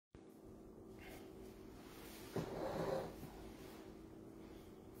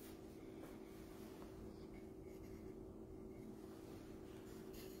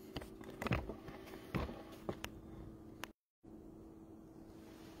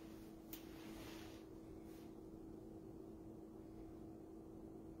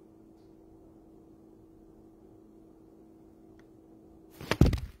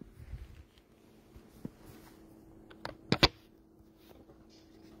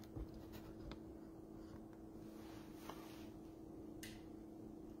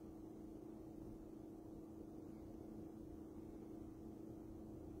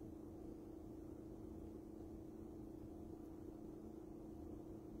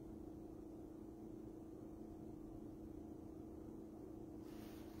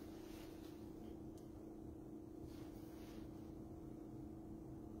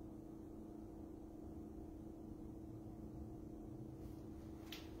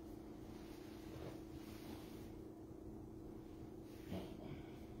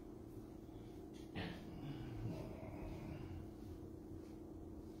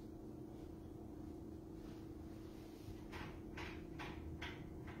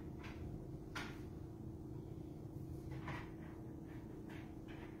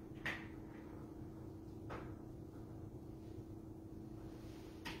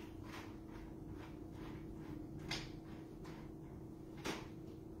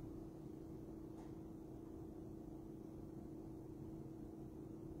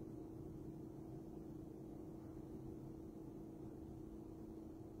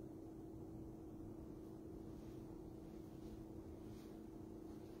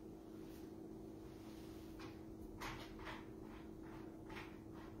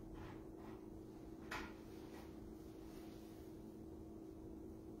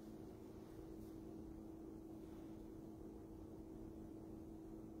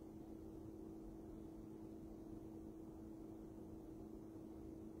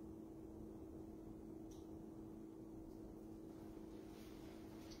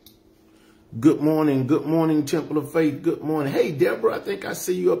Good morning, Temple of Faith. Good morning. Hey, Deborah, I think I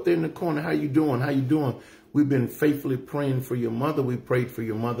see you up there in the corner. How you doing? How you doing? We've been faithfully praying for your mother. We prayed for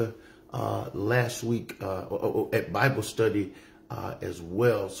your mother last week at Bible study as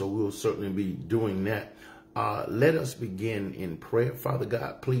well. So we'll certainly be doing that. Let us begin in prayer. Father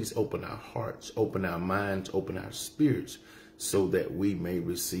God, please open our hearts, open our minds, open our spirits so that we may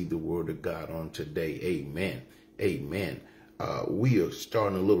receive the word of God on today. Amen. Amen. We are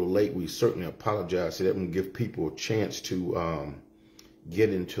starting a little late. We certainly apologize for that. We give people a chance to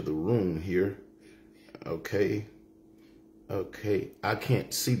get into the room here. Okay. I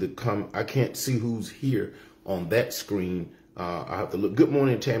can't see I can't see who's here on that screen. I have to look. Good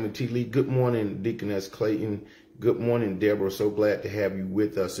morning, Tammy T. Lee. Good morning, Deaconess Clayton. Good morning, Deborah. So glad to have you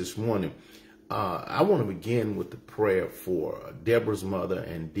with us this morning. I want to begin with the prayer for Deborah's mother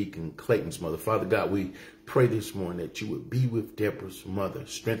and Deacon Clayton's mother. Father God, we pray this morning that you would be with Deborah's mother,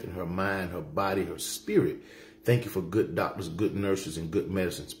 strengthen her mind, her body, her spirit. Thank you for good doctors, good nurses, and good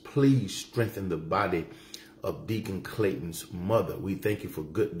medicines. Please strengthen the body of Deacon Clayton's mother. We thank you for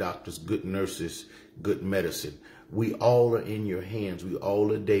good doctors, good nurses, good medicine. We all are in your hands. We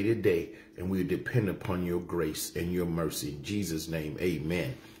all are day to day, and we depend upon your grace and your mercy. In Jesus' name,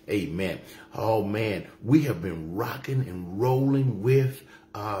 amen. Amen. Oh, man, we have been rocking and rolling with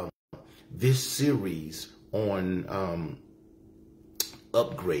this series on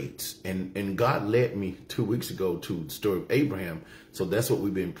upgrades. And God led me 2 weeks ago to the story of Abraham. So that's what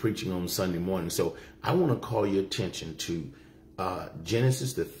we've been preaching on Sunday morning. So I want to call your attention to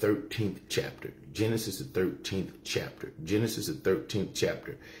Genesis, the 13th chapter. Genesis, the 13th chapter. Genesis, the 13th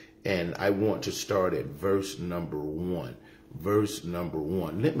chapter. And I want to start at verse number 1. Verse number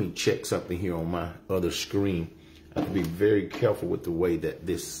 1. Let me check something here on my other screen. I have to be very careful with the way that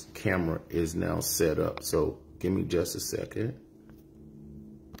this camera is now set up. So give me just a second.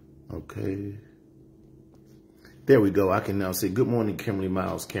 Okay. There we go. I can now say good morning, Kimberly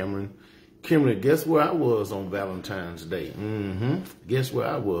Miles Cameron. Kimberly, guess where I was on Valentine's Day? Guess where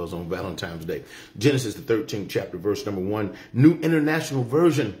I was on Valentine's Day? Genesis, the 13th chapter, verse number 1. New International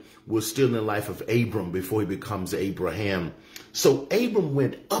Version was still in the life of Abram before he becomes Abraham. So Abram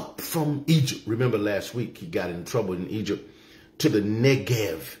went up from Egypt. Remember last week he got in trouble in Egypt to the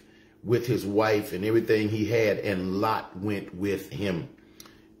Negev with his wife and everything he had, and Lot went with him.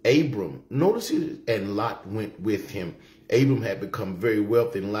 Abram, notice it, and Lot went with him. Abram had become very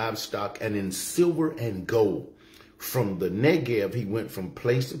wealthy in livestock and in silver and gold. From the Negev, he went from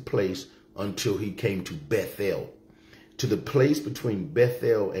place to place until he came to Bethel, to the place between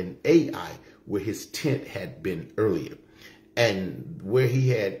Bethel and Ai, where his tent had been earlier, and where he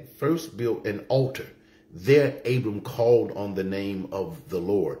had first built an altar. There Abram called on the name of the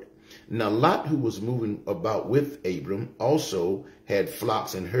Lord. Now Lot, who was moving about with Abram, also had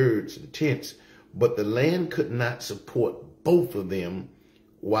flocks and herds and tents, but the land could not support both of them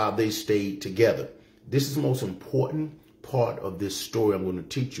while they stayed together. This is the most important part of this story I'm going to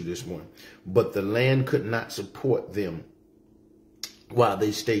teach you this morning. But the land could not support them while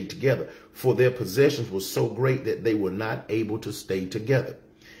they stayed together, for their possessions were so great that they were not able to stay together.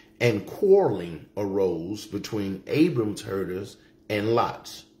 And quarreling arose between Abram's herders and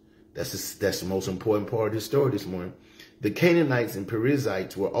Lot's. That's the most important part of this story this morning. The Canaanites and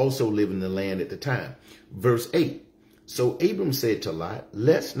Perizzites were also living in the land at the time. Verse 8. So Abram said to Lot,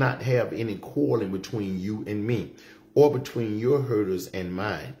 let's not have any quarreling between you and me, or between your herders and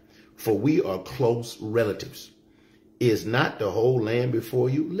mine, for we are close relatives. Is not the whole land before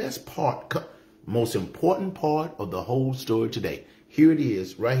you? Let's part. Most important part of the whole story today. Here it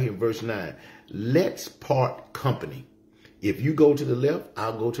is, right here in verse 9. Let's part company. If you go to the left,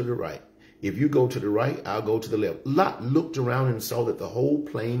 I'll go to the right. If you go to the right, I'll go to the left. Lot looked around and saw that the whole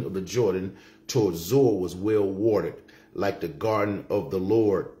plain of the Jordan towards Zoar was well watered, like the garden of the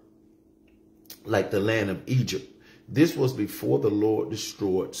Lord, like the land of Egypt. This was before the Lord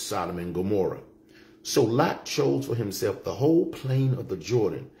destroyed Sodom and Gomorrah. So Lot chose for himself the whole plain of the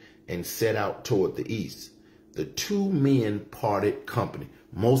Jordan and set out toward the east. The two men parted company.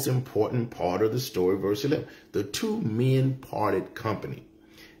 Most important part of the story, verse 11. The two men parted company.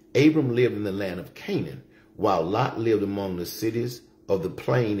 Abram lived in the land of Canaan, while Lot lived among the cities of the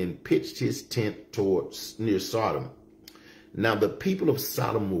plain and pitched his tent towards near Sodom. Now the people of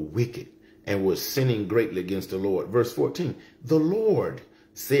Sodom were wicked and were sinning greatly against the Lord. Verse 14. The Lord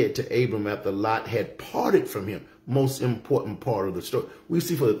said to Abram after Lot had parted from him. Most important part of the story. We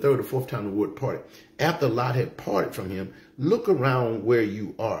see for the third or fourth time the word parted. After Lot had parted from him, look around where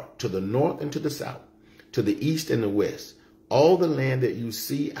you are, to the north and to the south, to the east and the west. All the land that you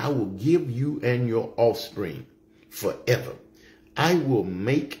see, I will give you and your offspring forever. I will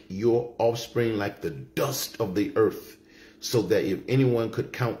make your offspring like the dust of the earth, so that if anyone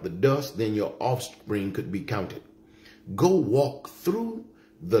could count the dust, then your offspring could be counted. Go walk through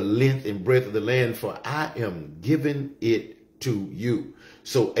the length and breadth of the land, for I am giving it to you.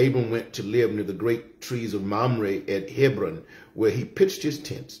 So Abram went to live near the great trees of Mamre at Hebron, where he pitched his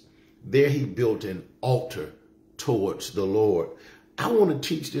tents. There he built an altar towards the Lord. I want to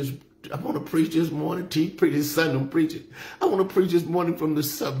teach this. I want to preach this morning. Preach this Sunday. I'm preaching. I want to preach this morning from the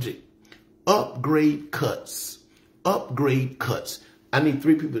subject: upgrade cuts. Upgrade cuts. I need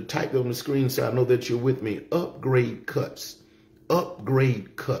 3 people to type on the screen so I know that you're with me. Upgrade cuts.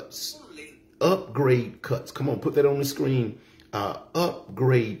 Upgrade cuts. Upgrade cuts. Come on, put that on the screen.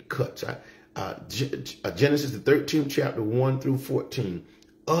 Upgrade cuts. Genesis the 13th chapter 1 through 14.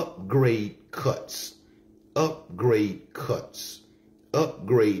 Upgrade cuts. Upgrade cuts.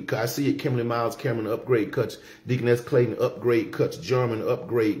 Upgrade. I see it. Kimberly Miles Cameron, upgrade cuts. Deaconess Clayton, upgrade cuts. German,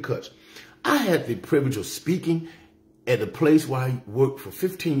 upgrade cuts. I had the privilege of speaking at the place where I worked for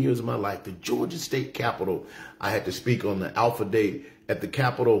 15 years of my life, the Georgia State Capitol. I had to speak on the Alpha Day at the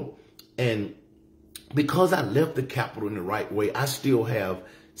Capitol. And because I left the Capitol in the right way, I still have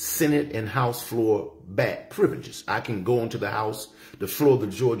Senate and House floor back privileges. I can go into the House, the floor of the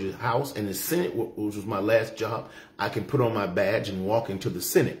Georgia House, and the Senate, which was my last job. I can put on my badge and walk into the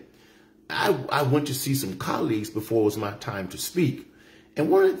Senate. I went to see some colleagues before it was my time to speak. And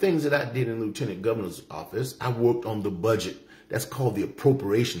one of the things that I did in the Lieutenant Governor's office, I worked on the budget. That's called the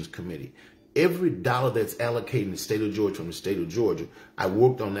Appropriations Committee. Every dollar that's allocated in the state of Georgia from the state of Georgia, I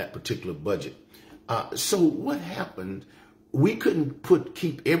worked on that particular budget. So what happened, we couldn't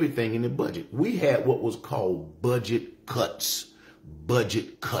keep everything in the budget. We had what was called budget cuts.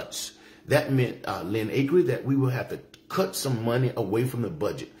 Budget cuts. That meant, Lynn Acre, that we would have to cut some money away from the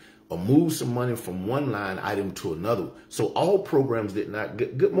budget, or move some money from one line item to another. So all programs did not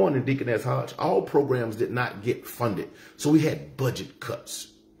get, good morning, Deaconess Hodge, all programs did not get funded. So we had budget cuts.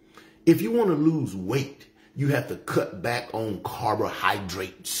 If you want to lose weight, you have to cut back on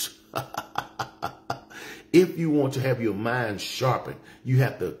carbohydrates. If you want to have your mind sharpened, you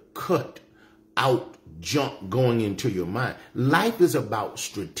have to cut out junk going into your mind. Life is about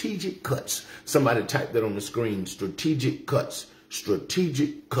strategic cuts. Somebody type that on the screen, strategic cuts.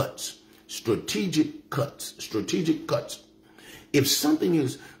 Strategic cuts, strategic cuts, strategic cuts. If something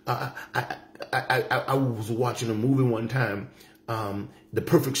is, I was watching a movie one time, The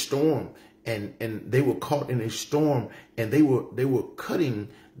Perfect Storm, and they were caught in a storm, and they were cutting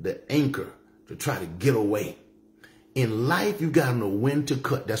the anchor to try to get away. In life, you got to know when to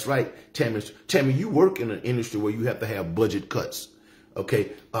cut. That's right, Tammy. Tammy, you work in an industry where you have to have budget cuts.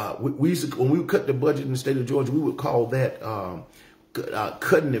 Okay, we used to, when we would cut the budget in the state of Georgia, we would call that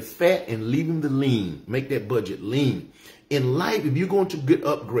cutting the fat and leaving the lean. Make that budget lean. In life, if you're going to get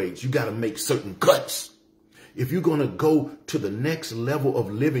upgrades, you got to make certain cuts. If you're going to go to the next level of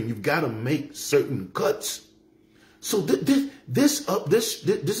living, you've got to make certain cuts. So this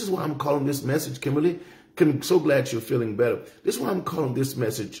is why I'm calling this message, Kimberly. I'm so glad you're feeling better. This is why I'm calling this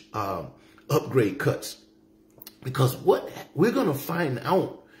message upgrade cuts. Because what we're going to find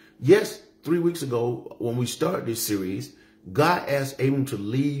out, yes, 3 weeks ago when we started this series, God asked Abram to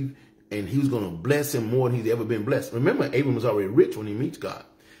leave and he was going to bless him more than he's ever been blessed. Remember, Abram was already rich when he meets God.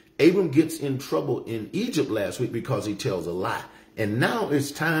 Abram gets in trouble in Egypt last week because he tells a lie. And now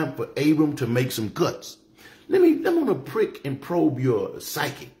it's time for Abram to make some cuts. I'm going to prick and probe your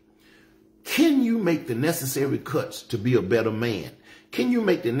psyche. Can you make the necessary cuts to be a better man? Can you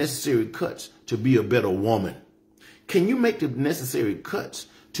make the necessary cuts to be a better woman? Can you make the necessary cuts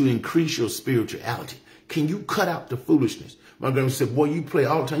to increase your spirituality? Can you cut out the foolishness? My grandma said, boy, you play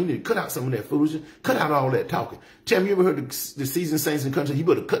all the time. You need to cut out some of that foolishness. Cut out all that talking. Tell me, you ever heard the seasoned saints in the country? You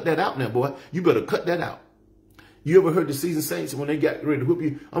better cut that out now, boy. You better cut that out. You ever heard the seasoned saints when they got ready to whoop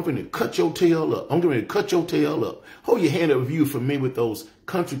you? I'm going to cut your tail up. I'm getting ready to cut your tail up. Hold your hand up if you're familiar with those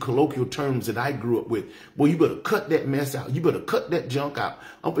country colloquial terms that I grew up with. Boy, you better cut that mess out. You better cut that junk out.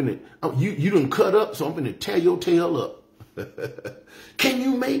 You done cut up, so I'm going to tear your tail up. Can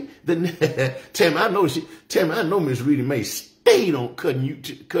you make the Tammy? I know Miss Reedy May stayed on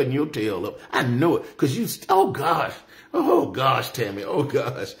cutting your tail up. I know it because you. Oh gosh, Tammy. Oh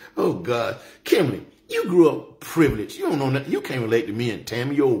gosh, Kimberly. You grew up privileged. You don't know nothing. You can't relate to me and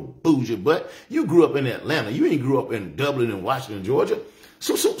Tammy, you old bougie butt. You grew up in Atlanta. You ain't grew up in Dublin and Washington, Georgia.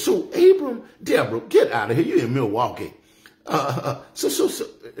 So Abram, Deborah, get out of here. You're in Milwaukee. So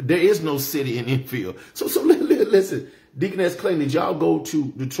there is no city in Enfield. So listen, Deaconess Clayton, did y'all go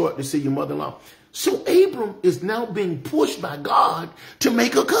to Detroit to see your mother-in-law? So Abram is now being pushed by God to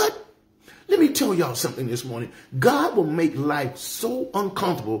make a cut. Let me tell y'all something this morning. God will make life so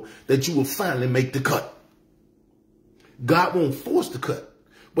uncomfortable that you will finally make the cut. God won't force the cut,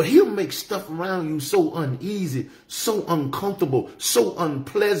 but he'll make stuff around you so uneasy, so uncomfortable, so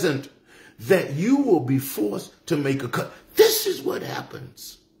unpleasant that you will be forced to make a cut. This is what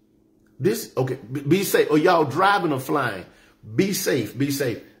happens. Okay, be safe. Or y'all driving or flying. Be safe, be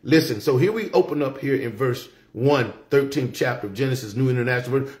safe. Listen, so here we open up here in verse 1, 13th chapter of Genesis, New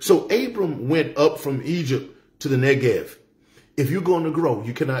International Version. So Abram went up from Egypt to the Negev. If you're going to grow,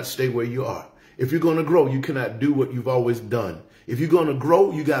 you cannot stay where you are. If you're going to grow, you cannot do what you've always done. If you're going to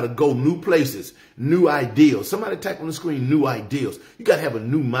grow, you got to go new places, new ideals. Somebody type on the screen, new ideals. You got to have a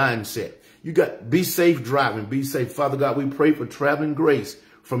new mindset. You got be safe driving, be safe. Father God, we pray for traveling grace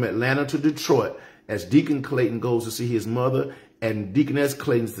from Atlanta to Detroit as Deacon Clayton goes to see his mother and Deaconess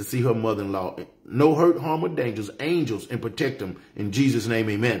Clayton to see her mother-in-law. No hurt, harm, or dangers, angels, and protect them. In Jesus' name,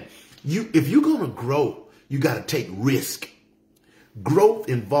 amen. If you're going to grow, you got to take risk. Growth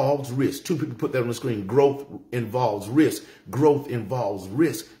involves risk. Two people put that on the screen. Growth involves risk. Growth involves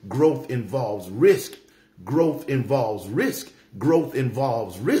risk. Growth involves risk. Growth involves risk. Growth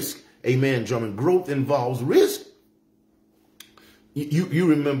involves risk. Amen, Drummond. Growth involves risk. You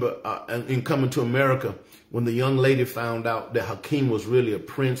remember in Coming to America when the young lady found out that Hakeem was really a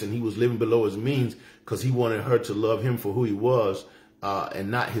prince and he was living below his means because he wanted her to love him for who he was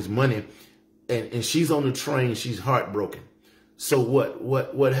and not his money. And she's on the train. She's heartbroken. So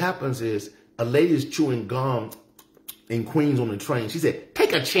what happens is a lady's chewing gum in Queens on the train. She said,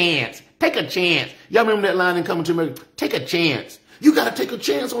 take a chance. Take a chance. Y'all remember that line in Coming to America? Take a chance. You got to take a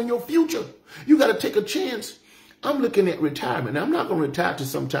chance on your future. You got to take a chance. I'm looking at retirement. Now, I'm not going to retire to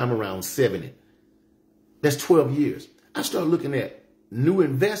sometime around 70. That's 12 years. I started looking at new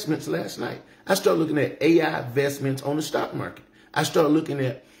investments last night. I started looking at AI investments on the stock market. I started looking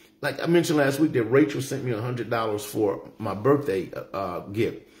at, like I mentioned last week, that Rachel sent me $100 for my birthday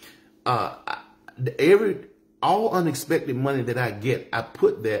gift. All unexpected money that I get, I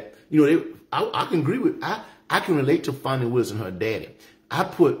put that, I can agree with, I can relate to Fonnie Willis and her daddy. I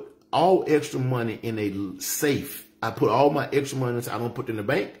put all extra money in a safe. I put all my extra money, I don't put it in the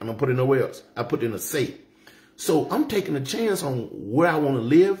bank. I don't put it nowhere else. I put it in a safe. So I'm taking a chance on where I want to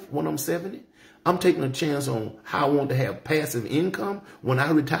live when I'm 70. I'm taking a chance on how I want to have passive income when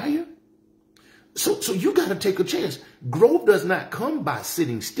I retire. So you got to take a chance. Growth does not come by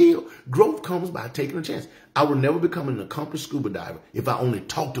sitting still. Growth comes by taking a chance. I would never become an accomplished scuba diver if I only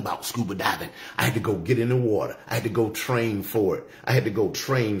talked about scuba diving. I had to go get in the water. I had to go train for it. I had to go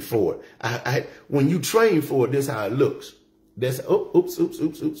train for it. When you train for it, this is how it looks. That's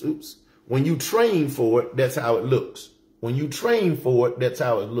oops. When you train for it, that's how it looks. When you train for it, that's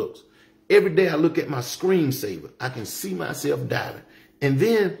how it looks. Every day I look at my screensaver. I can see myself diving. And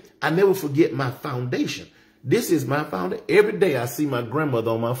then I never forget my foundation. This is my foundation. Every day I see my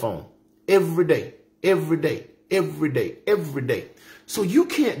grandmother on my phone. Every day, every day, every day, every day. So you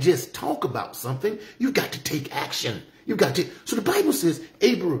can't just talk about something. You got to take action. You got to. So the Bible says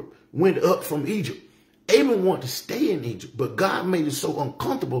Abram went up from Egypt. Abram wanted to stay in Egypt, but God made it so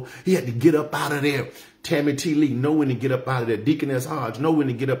uncomfortable, he had to get up out of there. Tammy T. Lee, know when to get up out of there. Deaconess Hodge, know when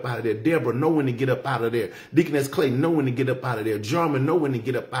to get up out of there. Deborah, know when to get up out of there. Deaconess Clay, know when to get up out of there. Jarman, know when to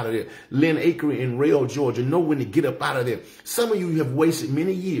get up out of there. Lynn Akery in Rail, Georgia, know when to get up out of there. Some of you have wasted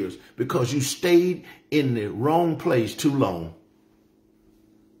many years because you stayed in the wrong place too long.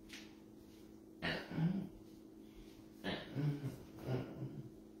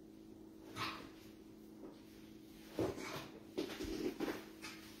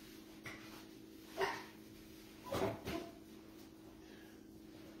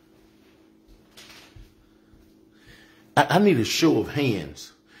 I need a show of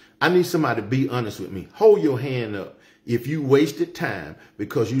hands. I need somebody to be honest with me. Hold your hand up if you wasted time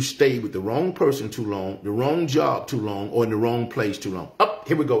because you stayed with the wrong person too long, the wrong job too long, or in the wrong place too long. Oh,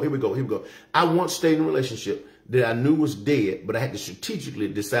 here we go. I once stayed in a relationship that I knew was dead, but I had to strategically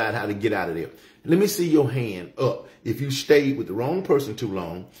decide how to get out of there. Let me see your hand up. If you stayed with the wrong person too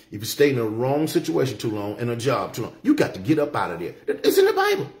long, if you stayed in a wrong situation too long, and a job too long, you got to get up out of there. It's in the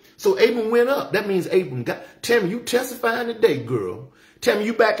Bible. So Abram went up. That means Abram got. Tell me, you testifying today, girl. Tell me,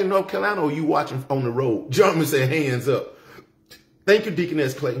 you back in North Carolina or you watching on the road? Jarman said, hands up. Thank you,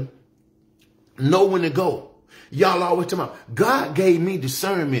 Deaconess Clayton. Know when to go. Y'all always talking about, God gave me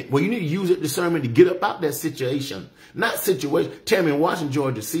discernment. Well, you need to use that discernment to get up out that situation. Not situation. Tell me, in Washington,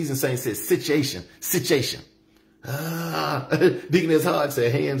 Georgia, Season Saint says situation. Deaconess Hodge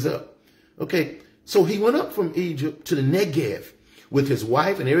said, hands up. Okay, so he went up from Egypt to the Negev with his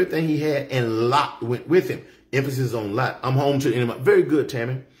wife and everything he had, and Lot went with him. Emphasis on Lot. I'm home to the end of my. Very good,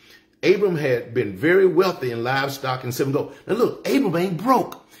 Tammy. Abram had been very wealthy in livestock and silver and gold. Now look, Abram ain't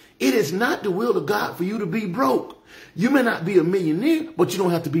broke. It is not the will of God for you to be broke. You may not be a millionaire, but you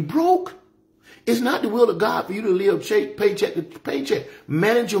don't have to be broke. It's not the will of God for you to live paycheck to paycheck.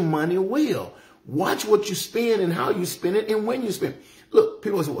 Manage your money well. Watch what you spend and how you spend it and when you spend it. Look,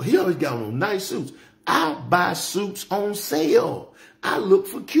 people say, well, he always got on nice suits. I buy suits on sale. I look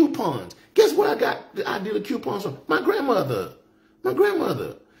for coupons. Guess where I got the idea of coupons from? My grandmother. My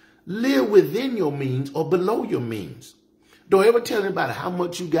grandmother. Live within your means or below your means. Don't ever tell anybody how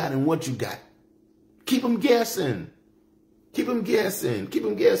much you got and what you got. Keep them guessing. Keep them guessing. Keep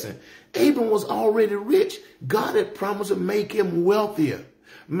them guessing. Abram was already rich. God had promised to make him wealthier.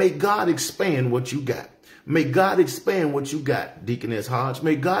 May God expand what you got. May God expand what you got, Deaconess Hodge.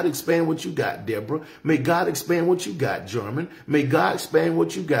 May God expand what you got, Deborah. May God expand what you got, German. May God expand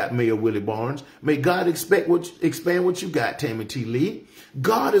what you got, Mayor Willie Barnes. May God expand what you got, Tammy T. Lee.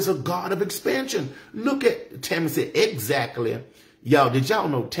 God is a God of expansion. Look at, Tammy said, exactly. Y'all, did y'all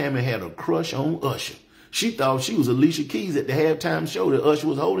know Tammy had a crush on Usher? She thought she was Alicia Keys at the halftime show that Usher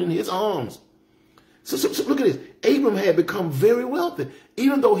was holding in his arms. So look at this. Abram had become very wealthy.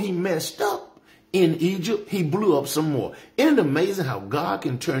 Even though he messed up in Egypt, he blew up some more. Isn't it amazing how God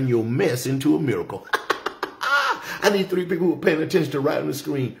can turn your mess into a miracle? I need 3 people who are paying attention to right on the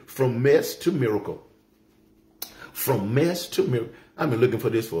screen. From mess to miracle. From mess to miracle. I've been looking for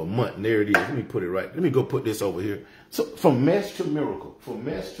this for a month, and there it is. Let me put it right. Let me go put this over here. So from mess to miracle. From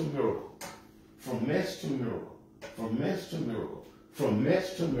mess to miracle. From mess to miracle. From mess to miracle. From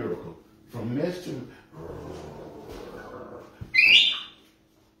mess to miracle. From mess to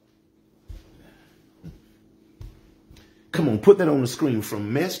Come on, put that on the screen.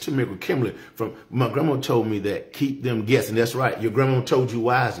 From mess to miracle. Kimberly, from my grandma told me that. Keep them guessing. That's right. Your grandma told you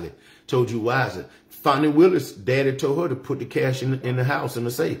wisely. Told you wisely. Fannie Willis, daddy told her to put the cash in the house in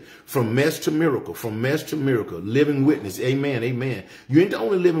the safe. From mess to miracle. From mess to miracle. Living witness. Amen. Amen. You ain't the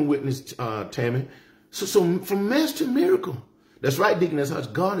only living witness, Tammy. So from mess to miracle. That's right, Deaconess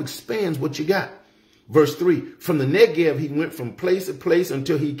Hodge. God expands what you got. Verse 3, from the Negev, he went from place to place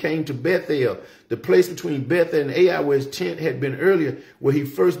until he came to Bethel, the place between Bethel and Ai, where his tent had been earlier, where he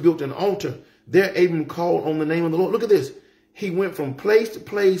first built an altar. There Abram called on the name of the Lord. Look at this. He went from place to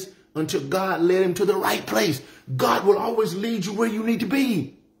place until God led him to the right place. God will always lead you where you need to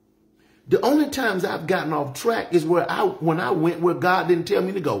be. The only times I've gotten off track is when I went where God didn't tell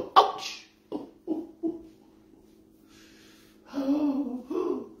me to go. Ouch!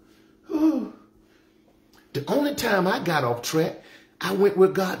 The only time I got off track, I went where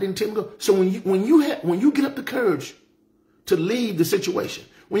God didn't tell me to go. So when you get up the courage to leave the situation,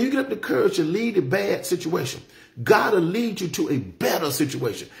 when you get up the courage to leave the bad situation, God will lead you to a better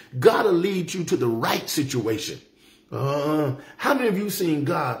situation. God will lead you to the right situation. How many of you seen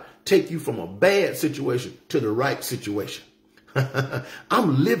God take you from a bad situation to the right situation?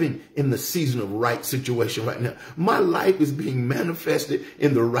 I'm living in the season of right situation right now. My life is being manifested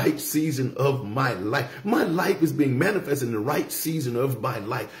in the right season of my life. My life is being manifested in the right season of my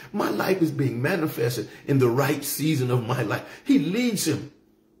life. My life is being manifested in the right season of my life. He leads him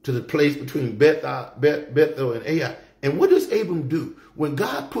to the place between Bethel and Ai. And what does Abram do when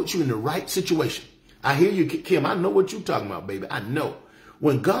God puts you in the right situation? I hear you, Kim. I know what you're talking about, baby. I know.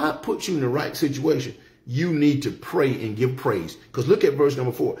 When God puts you in the right situation, you need to pray and give praise. Because look at verse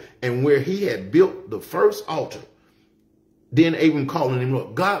number 4. And where he had built the first altar, then Abram called on him,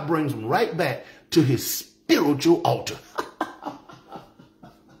 Lord. God brings him right back to his spiritual altar.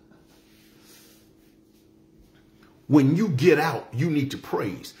 When you get out, you need to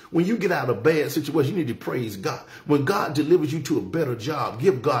praise. When you get out of a bad situation, you need to praise God. When God delivers you to a better job,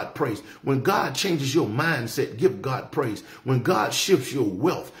 give God praise. When God changes your mindset, give God praise. When God shifts your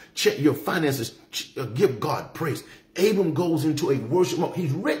wealth, check your finances, give God praise. Abram goes into a worship mode.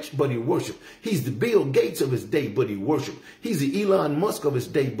 He's rich, but he worships. He's the Bill Gates of his day, but he worships. He's the Elon Musk of his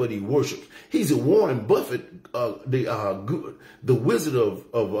day, but he worships. He's the Warren Buffett, the wizard of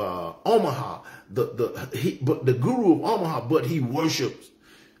Omaha, the guru of Omaha, but he worships.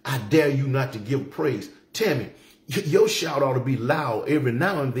 I dare you not to give praise. Tammy, your shout ought to be loud every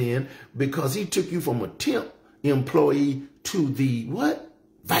now and then, because he took you from a temp employee to the what?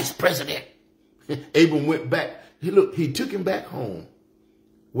 Vice president. Abram went back. He took him back home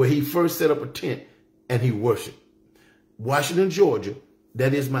where he first set up a tent and he worshiped. Washington, Georgia,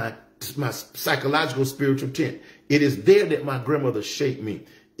 that is my psychological spiritual tent. It is there that my grandmother shaped me.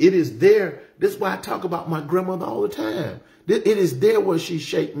 It is there. That's why I talk about my grandmother all the time. It is there where she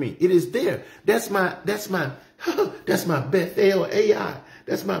shaped me. It is there. That's my Bethel Ai.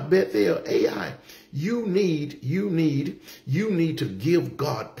 That's my Bethel AI. You need to give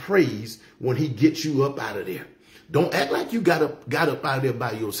God praise when he gets you up out of there. Don't act like you got up out of there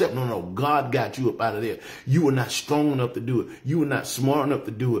by yourself. No. God got you up out of there. You were not strong enough to do it. You were not smart enough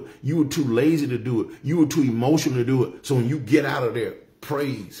to do it. You were too lazy to do it. You were too emotional to do it. So when you get out of there,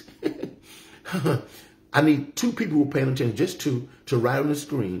 praise. I need 2 people who are paying attention, just 2, to write on the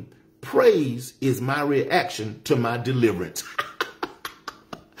screen. Praise is my reaction to my deliverance.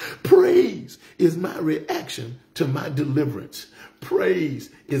 Praise is my reaction to my deliverance.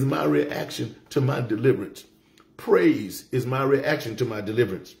 Praise is my reaction to my deliverance. Praise is my reaction to my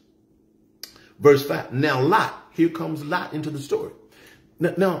deliverance. Verse 5. Now Lot, here comes Lot into the story.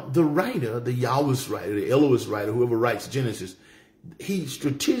 Now the writer, the Yahweh's writer, the Elohim's writer, whoever writes Genesis, he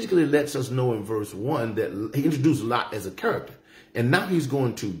strategically lets us know in verse 1 that he introduced Lot as a character. And now he's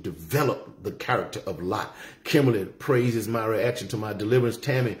going to develop the character of Lot. Kimberly, praise is my reaction to my deliverance.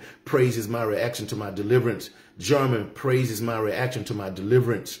 Tammy, praise is my reaction to my deliverance. German, praise is my reaction to my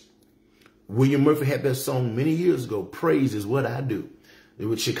deliverance. William Murphy had that song many years ago, Praise is What I Do. It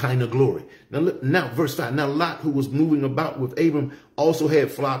was Shekinah glory. Now, verse 5. Now Lot, who was moving about with Abram, also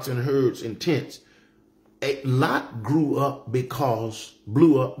had flocks and herds and tents. Lot blew up because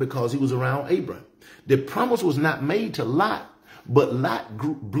he was around Abram. The promise was not made to Lot, but Lot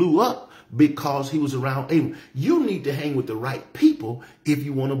blew up because he was around Abram. You need to hang with the right people if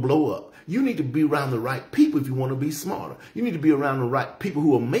you want to blow up. You need to be around the right people if you want to be smarter. You need to be around the right people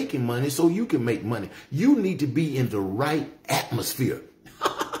who are making money so you can make money. You need to be in the right atmosphere.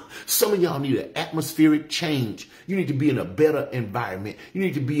 Some of y'all need an atmospheric change. You need to be in a better environment. You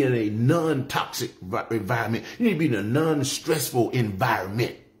need to be in a non-toxic environment. You need to be in a non-stressful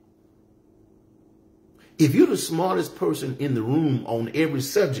environment. If you're the smartest person in the room on every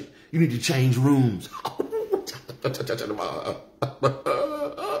subject, you need to change rooms.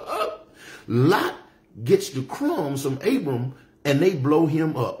 Lot gets the crumbs from Abram and they blow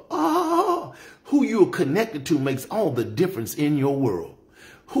him up. Who you're connected to makes all the difference in your world.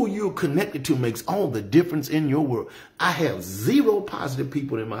 Who you're connected to makes all the difference in your world. I have 0 positive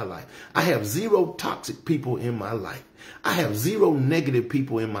people in my life. I have 0 toxic people in my life. I have 0 negative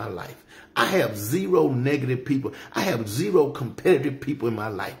people in my life. I have 0 negative people. I have 0 competitive people in my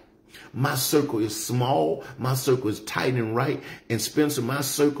life. My circle is small. My circle is tight and right. And Spencer, my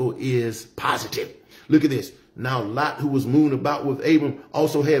circle is positive. Look at this. Now Lot, who was moving about with Abram,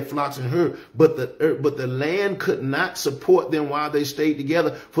 also had flocks and herds, but the land could not support them while they stayed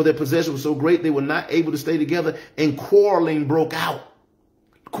together, for their possession was so great they were not able to stay together, and quarreling broke out.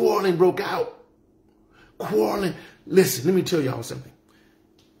 Quarreling broke out. Quarreling. Listen, let me tell y'all something.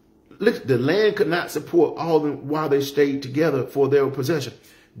 Look, the land could not support all of them while they stayed together for their possession.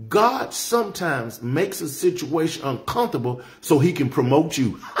 God sometimes makes a situation uncomfortable so he can promote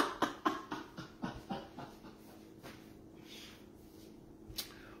you.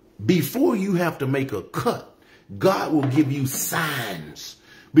 Before you have to make a cut, God will give you signs.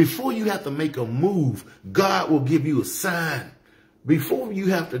 Before you have to make a move, God will give you a sign. Before you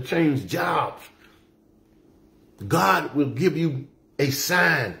have to change jobs, God will give you a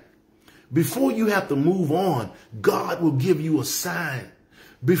sign. Before you have to move on, God will give you a sign.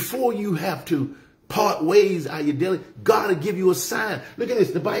 Before you have to part ways out your daily, God will give you a sign. Look at this.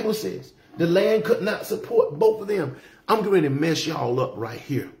 The Bible says the land could not support both of them. I'm getting ready to mess y'all up right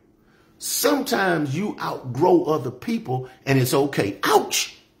here. Sometimes you outgrow other people and it's okay.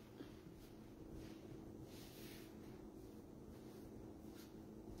 Ouch.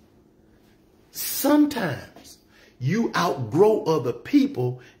 Sometimes you outgrow other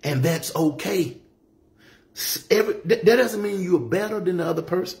people and that's okay. That doesn't mean you're better than the other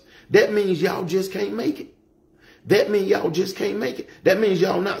person. That means y'all just can't make it. That means y'all just can't make it. That means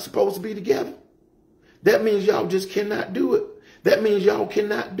y'all not supposed to be together. That means y'all just cannot do it. That means y'all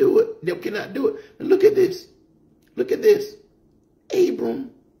cannot do it. They cannot do it. And look at this. Look at this.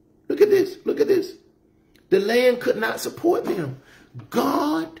 Abram. Look at this. Look at this. The land could not support them.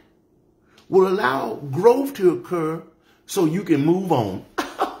 God will allow growth to occur so you can move on.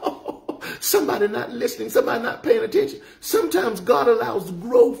 Somebody not listening. Somebody not paying attention. Sometimes God allows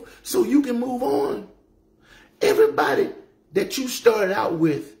growth so you can move on. Everybody that you started out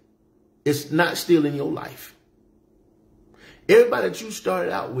with is not still in your life. Everybody that you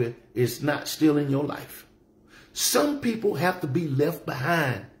started out with is not still in your life. Some people have to be left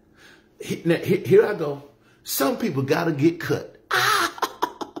behind. Here I go. Some people got to get cut.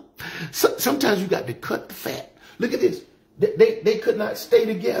 Sometimes you got to cut the fat. Look at this. They could not stay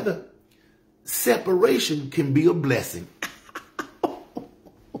together. Separation can be a blessing.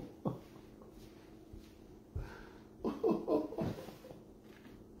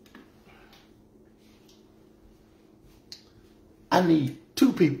 I need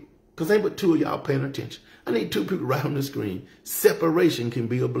two people, because ain't but two of y'all paying attention. I need two people right on the screen. Separation can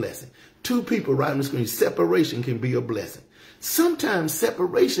be a blessing. Two people right on the screen. Separation can be a blessing. Sometimes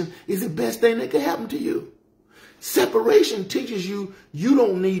separation is the best thing that can happen to you. Separation teaches you you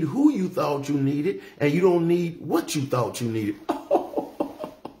don't need who you thought you needed, and you don't need what you thought you needed.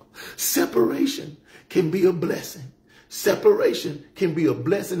 Separation can be a blessing. Separation can be a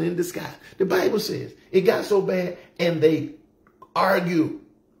blessing in disguise. The Bible says it got so bad, and they argued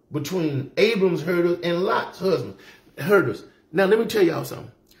between Abram's herders and Lot's herders. Now, let me tell y'all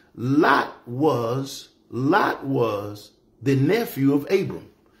something. Lot was the nephew of Abram.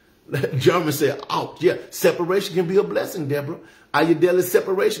 German said, oh, yeah, separation can be a blessing, Deborah. Are you jealous?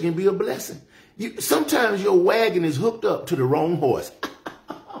 Separation can be a blessing. Sometimes your wagon is hooked up to the wrong horse.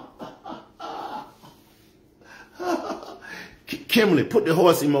 Kimberly, put the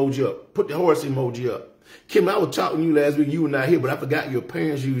horse emoji up. Put the horse emoji up. Kimberly, I was talking to you last week. You were not here, but I forgot your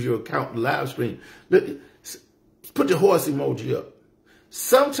parents use your account live stream. Put the horse emoji up.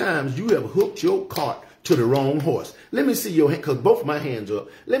 Sometimes you have hooked your cart to the wrong horse. Let me see your hand, because both my hands are up.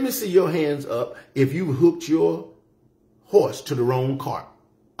 Let me see your hands up if you hooked your horse to the wrong cart.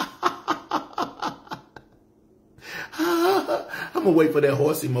 I'm going to wait for that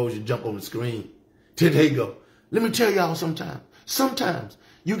horse emoji to jump on the screen. There you go. Let me tell y'all sometimes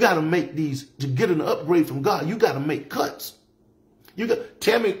you got to make these, to get an upgrade from God, you got to make cuts. You got,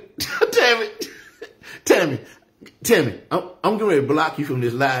 Tammy, I'm getting ready to block you from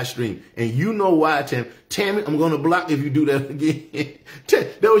this live stream. And you know why, Tammy, I'm going to block if you do that again.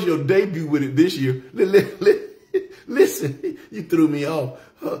 That was your debut with it this year. Listen, you threw me off.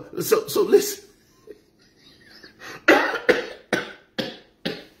 So listen.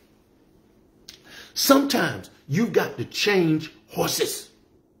 Sometimes you got to change horses.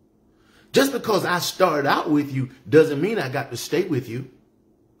 Just because I started out with you doesn't mean I got to stay with you.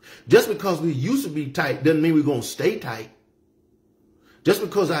 Just because we used to be tight doesn't mean we're going to stay tight. Just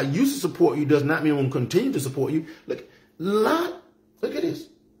because I used to support you does not mean I'm going to continue to support you. Look at this.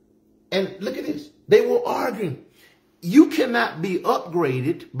 And look at this. They were arguing. You cannot be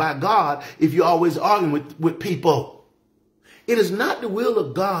upgraded by God if you're always arguing with people. It is not the will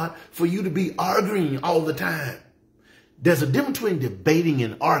of God for you to be arguing all the time. There's a difference between debating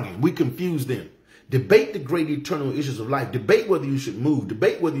and arguing. We confuse them. Debate the great eternal issues of life. Debate whether you should move.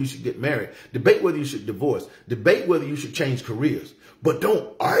 Debate whether you should get married. Debate whether you should divorce. Debate whether you should change careers. But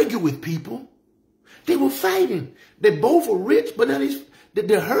don't argue with people. They were fighting. They both were rich, but now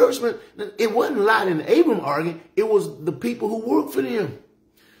the herdsmen, it wasn't Lot and Abram arguing. It was the people who worked for them.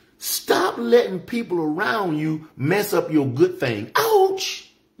 Stop letting people around you mess up your good thing. Ouch!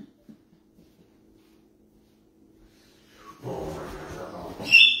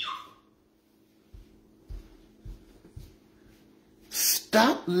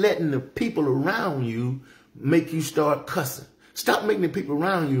 Stop letting the people around you make you start cussing. Stop making the people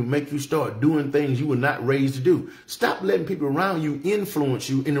around you make you start doing things you were not raised to do. Stop letting people around you influence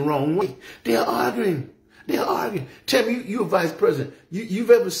you in the wrong way. They're arguing. They're arguing. Tell me, you're vice president.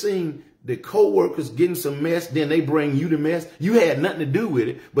 You've ever seen the co-workers getting some mess, then they bring you the mess? You had nothing to do with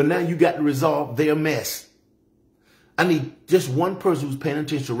it, but now you got to resolve their mess. I need just one person who's paying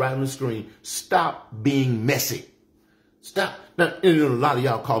attention right on the screen. Stop being messy. Stop. Now, a lot of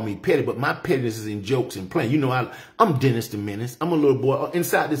y'all call me petty, but my pettiness is in jokes and playing. You know, I'm Dennis the Menace. I'm a little boy.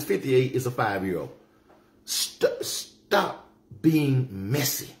 Inside this 58 is a 5-year-old. Stop being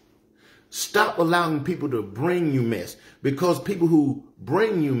messy. Stop allowing people to bring you mess, because people who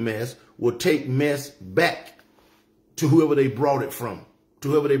bring you mess will take mess back to whoever they brought it from.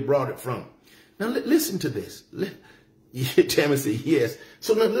 Now, listen to this. Tammy said yes.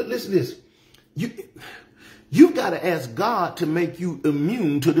 So now listen to this. You've got to ask God to make you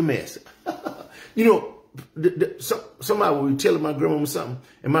immune to the mess. You know, somebody will be telling my grandma something,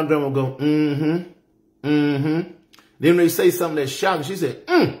 and my grandma will go, Then they say something that's shocking, she said,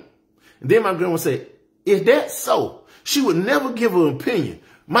 And then my grandma said, is that so? She would never give an opinion.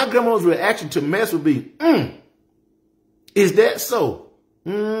 My grandma's reaction to mess would be, is that so?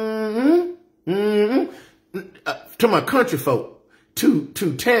 To my country folk,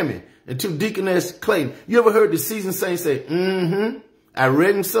 to Tammy, and to Deaconess Clayton. You ever heard the seasoned saints say, I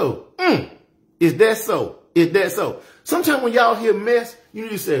reckon so. Is that so? Is that so? Sometimes when y'all hear mess, you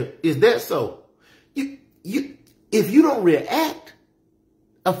need to say, is that so? If you don't react,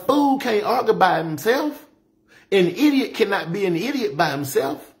 a fool can't argue by himself. An idiot cannot be an idiot by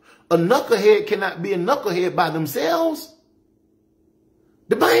himself. A knucklehead cannot be a knucklehead by themselves.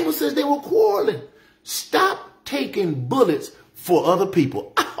 The Bible says they were quarreling. Stop taking bullets for other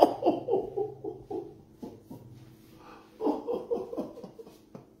people.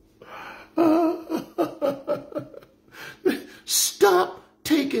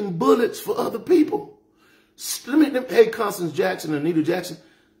 bullets for other people. Hey, Constance Jackson, Anita Jackson,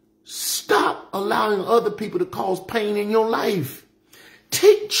 stop allowing other people to cause pain in your life.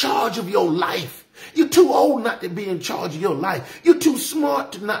 Take charge of your life. You're too old not to be in charge of your life. You're too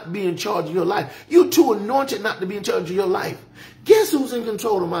smart to not be in charge of your life. You're too anointed not to be in charge of your life. Guess who's in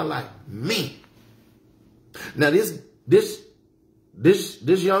control of my life? Me. Now this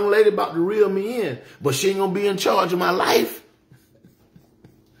young lady about to reel me in, but she ain't gonna be in charge of my life.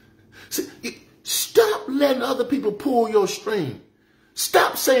 See, stop letting other people pull your string.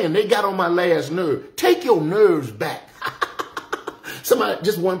 Stop saying they got on my last nerve. Take your nerves back. Somebody,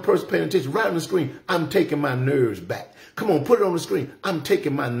 just one person paying attention, right on the screen. I'm taking my nerves back. Come on, put it on the screen. I'm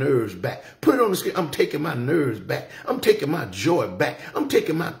taking my nerves back. Put it on the screen. I'm taking my nerves back. I'm taking my joy back. I'm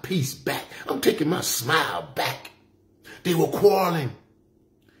taking my peace back. I'm taking my smile back. They were quarreling.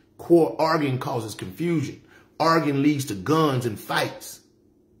 Arguing causes confusion. Arguing leads to guns and fights.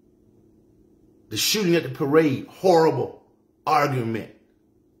 The shooting at the parade, horrible argument.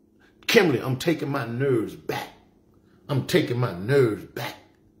 Kimberly, I'm taking my nerves back. I'm taking my nerves back.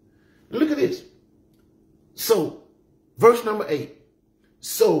 And look at this. So, verse number 8.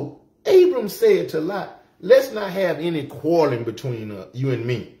 So, Abram said to Lot, let's not have any quarreling between you and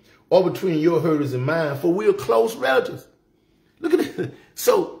me, or between your herders and mine, for we are close relatives. Look at this.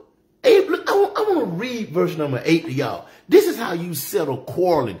 So, Abram, I want to read verse number 8 to y'all. This is how you settle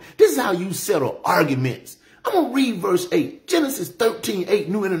quarreling. This is how you settle arguments. I'm going to read verse 8. Genesis 13:8,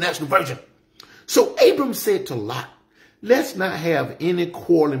 New International Version. So, Abram said to Lot, let's not have any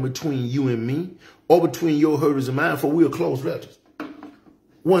quarreling between you and me, or between your herders and mine, for we are close relatives.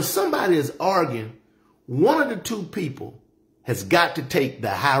 When somebody is arguing, one of the two people has got to take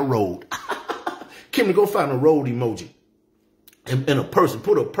the high road. Kimberly, go find a road emoji and a person.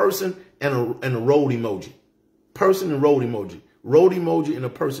 Put a person and a road emoji. Person and road emoji. Road emoji and a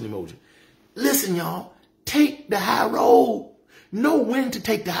person emoji. Listen, y'all. Take the high road. Know when to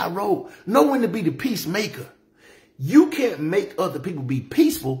take the high road. Know when to be the peacemaker. You can't make other people be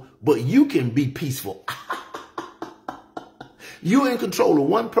peaceful, but you can be peaceful. You're in control of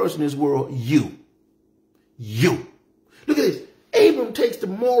one person in this world, you. You. Look at this. Abram takes the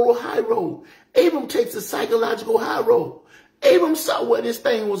moral high road. Abram takes the psychological high road. Abram saw where this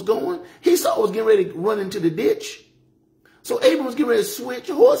thing was going. He saw it was getting ready to run into the ditch. So Abram was getting ready to switch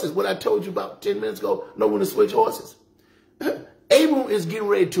horses. What I told you about 10 minutes ago, know when to switch horses. Abram is getting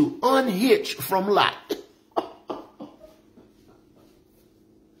ready to unhitch from Lot.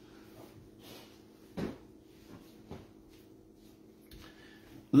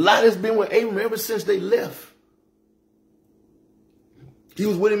 Lot has been with Abram ever since they left. He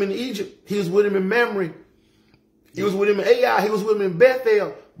was with him in Egypt. He was with him in Mamre. He was with him in Ai. He was with him in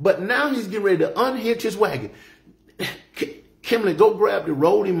Bethel. But now he's getting ready to unhitch his wagon. Kimberly, go grab the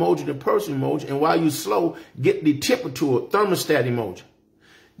road emoji, the person emoji, and while you're slow, get the temperature thermostat emoji.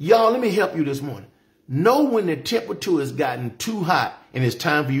 Y'all, let me help you this morning. Know when the temperature has gotten too hot and it's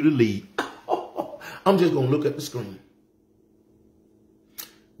time for you to leave. I'm just going to look at the screen.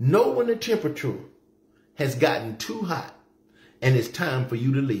 Know when the temperature has gotten too hot and it's time for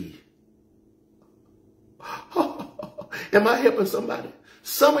you to leave. Am I helping somebody?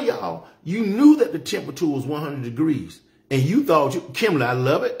 Some of y'all, you knew that the temperature was 100 degrees and you thought, Kimberly, I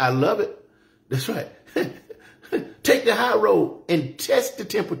love it. I love it. That's right. Take the high road and test the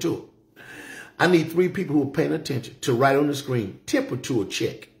temperature. I need 3 people who are paying attention to write on the screen, temperature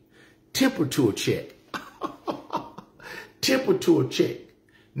check. Temperature check. Temperature check.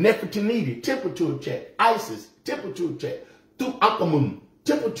 Nefertiti, temperature check. Isis, temperature check. Tutankhamun,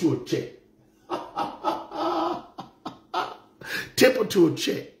 temperature check. Temperature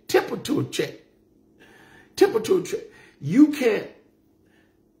check. Temperature check. Temperature check. You can't,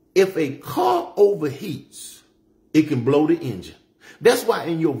 if a car overheats, it can blow the engine. That's why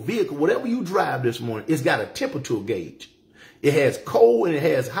in your vehicle, whatever you drive this morning, it's got a temperature gauge. It has cold and it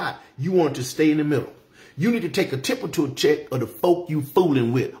has hot. You want it to stay in the middle. You need to take a temperature check of the folk you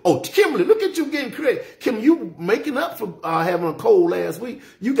fooling with. Oh, Kimberly, look at you getting creative. Kim, you making up for having a cold last week.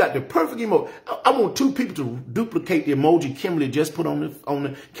 You got the perfect emoji. I want 2 people to duplicate the emoji Kimberly just put on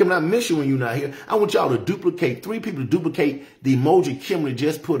the. Kimberly, I miss you when you're not here. I want y'all to duplicate, 3 people to duplicate the emoji Kimberly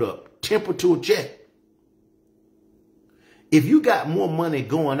just put up. Temperature check. If you got more money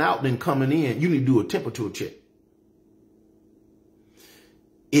going out than coming in, you need to do a temperature check.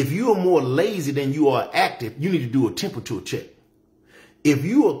 If you are more lazy than you are active, you need to do a temperature check. If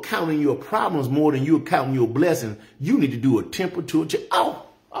you are counting your problems more than you're counting your blessings, you need to do a temperature check.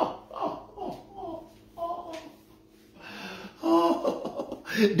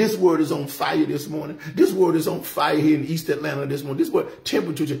 This word is on fire this morning. This word is on fire here in East Atlanta this morning. This word,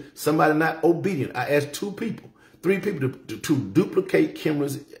 temperature. Somebody not obedient. I asked 3 people to duplicate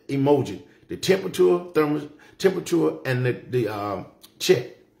Kimberly's emoji. The temperature, and the check.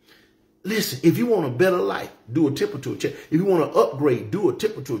 Listen, if you want a better life, do a temperature check. If you want to upgrade, do a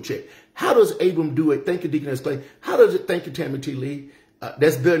temperature check. How does Abram do it? Thank you, Deaconess Clay. How does it? Thank you, Tammy T. Lee.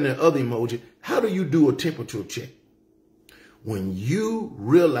 That's better than the other emoji. How do you do a temperature check? When you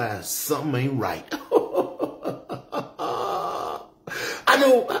realize something ain't right. I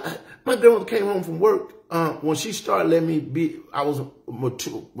know my grandmother came home from work. When she started letting me be, I was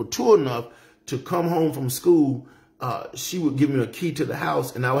mature enough to come home from school. She would give me a key to the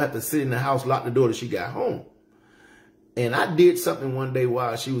house, and I would have to sit in the house, lock the door till she got home. And I did something one day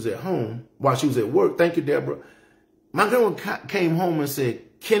while she was at home, while she was at work. Thank you, Deborah. My grandma came home and said,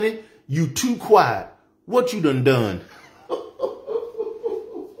 Kenny, you too quiet. What you done?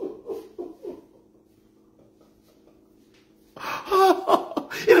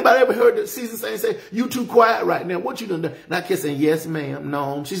 Anybody ever heard the season saying, say, you too quiet right now? What you done? And I kept saying, yes, ma'am.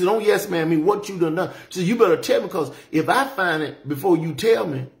 No. She said, don't yes, ma'am me. What you done? She said, you better tell me, because if I find it before you tell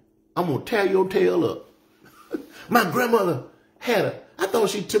me, I'm going to tear your tail up. My grandmother I thought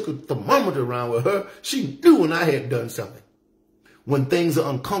she took a thermometer around with her. She knew when I had done something. When things are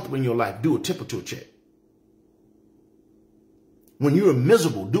uncomfortable in your life, do a temperature check. When you're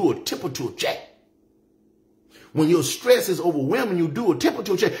miserable, do a temperature check. When your stress is overwhelming, you do a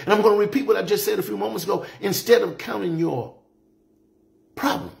temperature check. And I'm going to repeat what I just said a few moments ago. Instead of counting your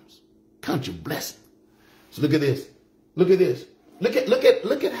problems, count your blessings. So look at this. Look at this. Look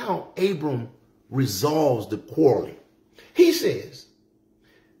at how Abram resolves the quarreling. He says,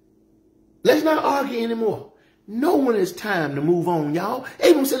 let's not argue anymore. No one is time to move on, y'all.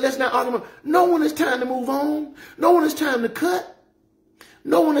 Abram said, let's not argue anymore. No one is time to move on. No one is time to cut.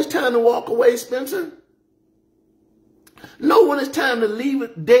 No one is time to walk away, Spencer. No one is time to leave a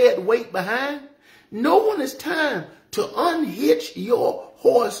dead weight behind. No one is time to unhitch your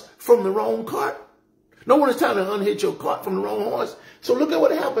horse from the wrong cart. No one is time to unhitch your cart from the wrong horse. So look at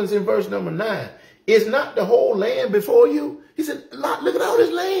what happens in verse number 9. Is not the whole land before you? He said, look at all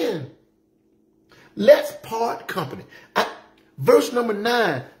this land. Let's part company. Verse number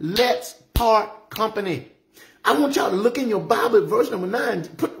 9, let's part company. I want y'all to look in your Bible at verse number 9.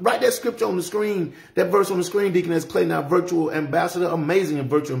 Write that scripture on the screen, that verse on the screen, Deaconess Clay, now virtual ambassador, amazing and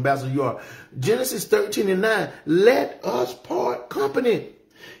virtual ambassador you are. Genesis 13:9, let us part company.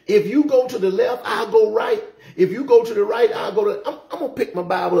 If you go to the left, I'll go right. If you go to the right, I'll go to, I'm going to pick my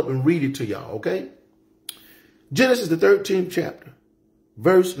Bible up and read it to y'all, okay? Genesis, the 13th chapter,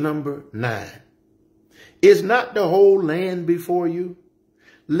 verse number 9. Is not the whole land before you?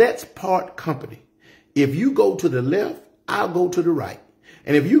 Let's part company. If you go to the left, I'll go to the right.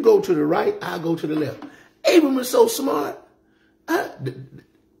 And if you go to the right, I'll go to the left. Abram is so smart.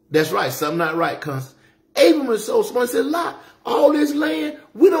 That's right. Something not right, cuz. Abram is so smart. He said, Lot, all this land,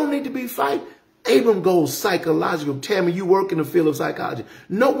 we don't need to be fighting. Abram goes psychological. Tell me, you work in the field of psychology.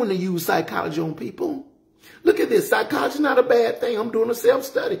 Know when to use psychology on people. Look at this. Psychology is not a bad thing. I'm doing a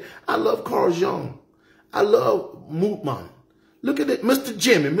self-study. I love Carl Jung. I love Mootman. Look at it. Mr.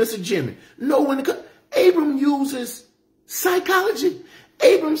 Jimmy. Know when to... Abram uses psychology.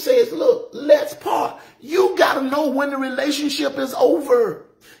 Abram says, look, let's part. You got to know when the relationship is over.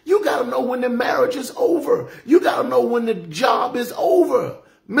 You got to know when the marriage is over. You got to know when the job is over.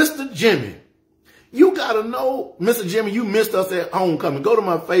 Mr. Jimmy, you got to know, Mr. Jimmy, you missed us at homecoming. Go to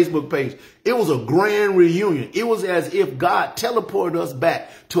my Facebook page. It was a grand reunion. It was as if God teleported us back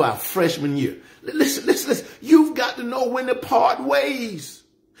to our freshman year. Listen. You've got to know when to part ways.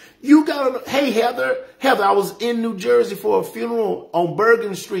 You got to, hey, Heather, I was in New Jersey for a funeral on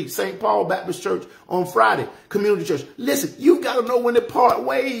Bergen Street, St. Paul Baptist Church on Friday, community church. Listen, you got to know when to part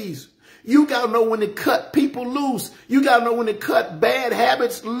ways. You got to know when to cut people loose. You got to know when to cut bad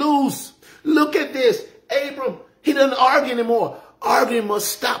habits loose. Look at this. Abram, he doesn't argue anymore. Arguing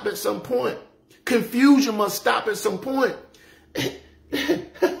must stop at some point. Confusion must stop at some point.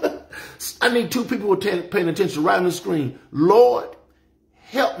 I need 2 people paying attention right on the screen. Lord,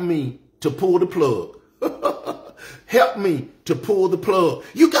 help me to pull the plug. Help me to pull the plug.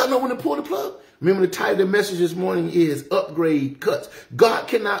 You got to know when to pull the plug. Remember, the title of the message this morning is upgrade cuts. God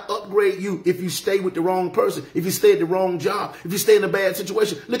cannot upgrade you if you stay with the wrong person, if you stay at the wrong job, if you stay in a bad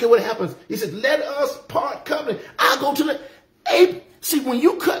situation. Look at what happens. He says, let us part company. I'll go to the... See, when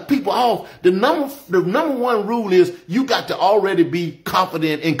you cut people off, the number one rule is you got to already be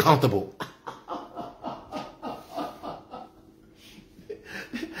confident and comfortable.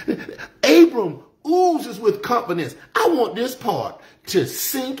 Abram, oozes with confidence. I want this part to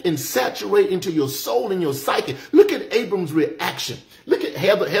sink and saturate into your soul and your psyche. Look at Abram's reaction. Look at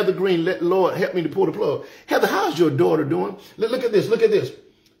Heather Green. Let Lord help me to pull the plug. Heather, how's your daughter doing? Look at this. Look at this.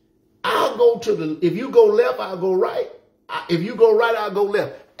 I'll go to the, if you go left, I'll go right. If you go right, I'll go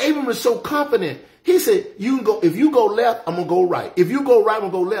left. Abram is so confident. He said, you can go, if you go left, I'm going to go right. If you go right, I'm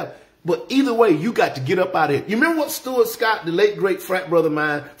going to go left. But either way, you got to get up out of here. You remember what Stuart Scott, the late great frat brother of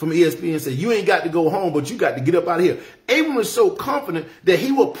mine from ESPN, said? You ain't got to go home, but you got to get up out of here. Abram was so confident that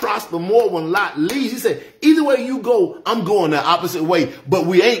he will prosper more when Lot leaves. He said, either way you go, I'm going the opposite way, but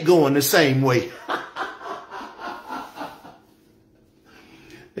we ain't going the same way.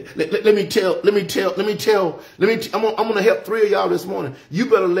 Let me tell, I'm going to help 3 of y'all this morning. You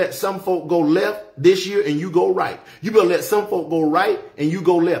better let some folk go left this year and you go right. You better let some folk go right and you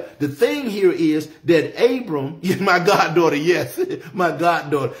go left. The thing here is that Abram, my goddaughter, yes, my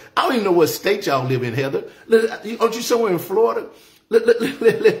goddaughter. I don't even know what state y'all live in, Heather. Aren't you somewhere in Florida? Listen.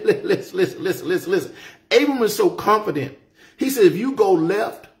 Abram is so confident. He said, if you go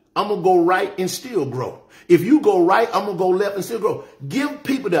left, I'm going to go right and still grow. If you go right, I'm going to go left and still grow. Give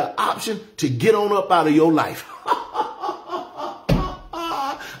people the option to get on up out of your life.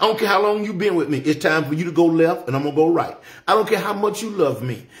 I don't care how long you've been with me. It's time for you to go left and I'm going to go right. I don't care how much you love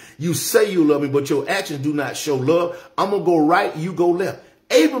me. You say you love me, but your actions do not show love. I'm going to go right, you go left.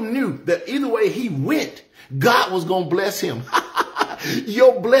 Abram knew that either way he went, God was going to bless him.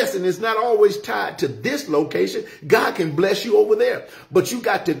 Your blessing is not always tied to this location. God can bless you over there, but you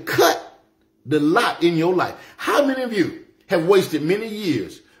got to cut the Lot in your life. How many of you have wasted many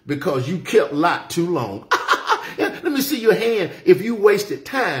years because you kept Lot too long? Let me see your hand if you wasted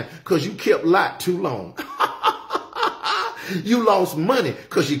time because you kept Lot too long. You lost money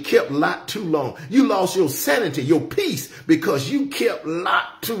because you kept Lot too long. You lost your sanity, your peace because you kept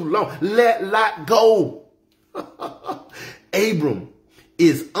Lot too long. Let Lot go. Abram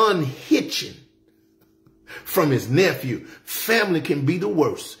is unhitching from his nephew. Family can be the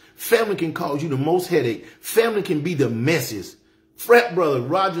worst. Family can cause you the most headache. Family can be the messiest. Frat brother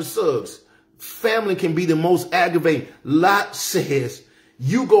Roger Suggs, family can be the most aggravating. Lot says,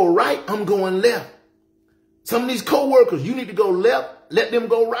 you go right, I'm going left. Some of these co-workers, you need to go left, let them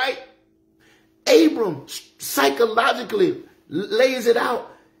go right. Abram psychologically lays it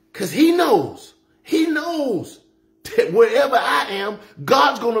out because he knows that wherever I am,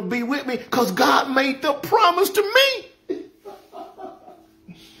 God's going to be with me because God made the promise to me.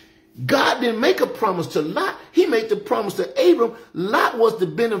 God didn't make a promise to Lot. He made the promise to Abram. Lot was the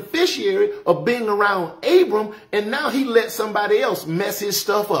beneficiary of being around Abram, and now he let somebody else mess his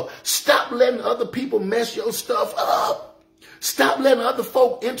stuff up. Stop letting other people mess your stuff up. Stop letting other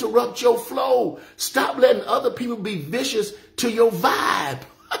folk interrupt your flow. Stop letting other people be vicious to your vibe.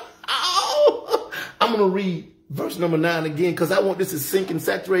 I'm going to read verse number 9 again because I want this to sink and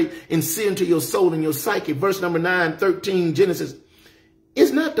saturate and sear into your soul and your psyche. Verse number 9, 13, Genesis.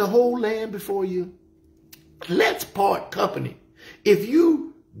 Is not the whole land before you? Let's part company. If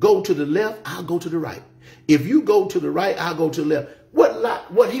you go to the left, I'll go to the right. If you go to the right, I'll go to the left.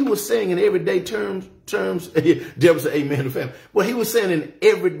 What he was saying in everyday terms, Deborah said, amen to family. What he was saying in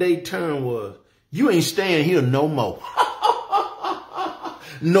everyday term was, you ain't staying here no more.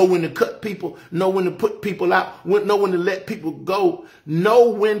 Know when to cut people, know when to put people out, know when to let people go, know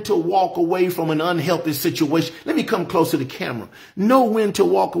when to walk away from an unhealthy situation. Let me come close to the camera. Know when to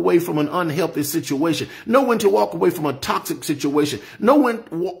walk away from an unhealthy situation. Know when to walk away from a toxic situation. Know when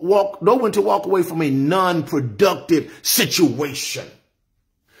to walk away from a non-productive situation.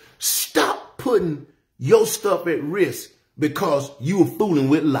 Stop putting your stuff at risk because you were fooling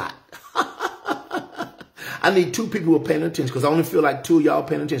with Lot. I need 2 people who are paying attention because I only feel like 2 of y'all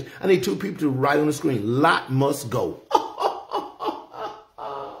paying attention. I need 2 people to write on the screen. Lot must go.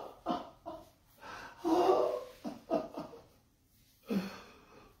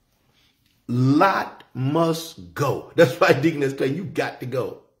 Lot must go. That's right, Deaconess Clay. You got to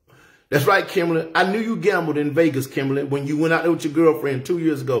go. That's right, Kimberly. I knew you gambled in Vegas, Kimberly, when you went out there with your girlfriend 2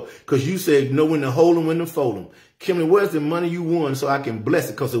 years ago because you said know when to hold them, when to fold them. Kimberly, where's the money you won so I can bless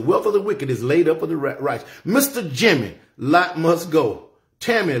it? Because the wealth of the wicked is laid up for the righteous. Mr. Jimmy, Lot must go.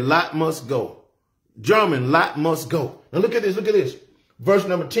 Tammy, Lot must go. German, Lot must go. Now look at this, look at this. Verse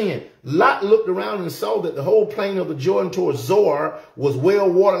number 10. Lot looked around and saw that the whole plain of the Jordan towards Zoar was well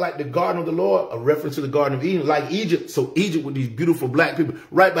watered like the garden of the Lord, a reference to the Garden of Eden, like Egypt. So Egypt with these beautiful black people.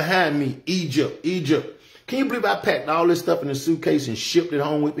 Right behind me, Egypt. Can you believe I packed all this stuff in a suitcase and shipped it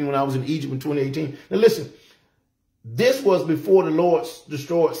home with me when I was in Egypt in 2018? Now listen. This was before the Lord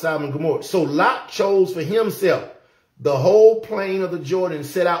destroyed Sodom and Gomorrah. So Lot chose for himself the whole plain of the Jordan and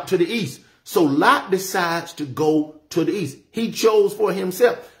set out to the east. So Lot decides to go to the east. He chose for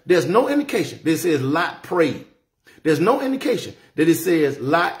himself. There's no indication that it says Lot prayed. There's no indication that it says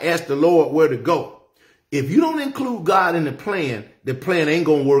Lot asked the Lord where to go. If you don't include God in the plan ain't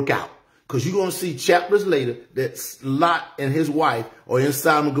going to work out. Because you're going to see chapters later that Lot and his wife are in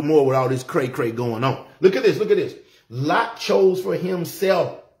Sodom and Gomorrah with all this cray-cray going on. Look at this. Look at this. Lot chose for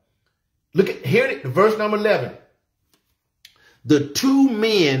himself. Look at here, verse number 11. The two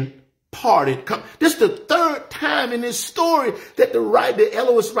men parted. This is the third time in this story that the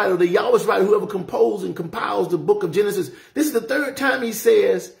Elohist writer, the Yahwist writer, whoever composed and compiles the book of Genesis, this is the third time he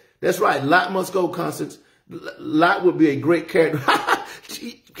says, that's right, Lot must go, Constance. Lot would be a great character.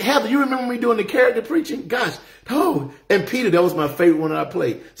 Heather, you remember me doing the character preaching? Gosh, oh, and Peter, that was my favorite one that I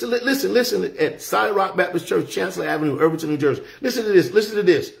played. So listen, at Solid Rock Baptist Church, Chancellor Avenue, Irvington, New Jersey. Listen to this, listen to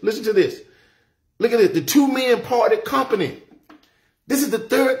this, listen to this. Look at this, the two men parted company. This is the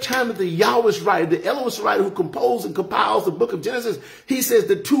third time that the Yahwist writer, the Elohist writer who composed and compiles the book of Genesis, he says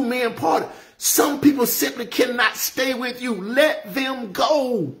the two men parted. Some people simply cannot stay with you. Let them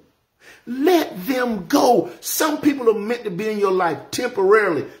go. Let them go. Some people are meant to be in your life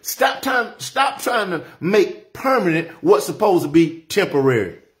temporarily. Stop trying to make permanent what's supposed to be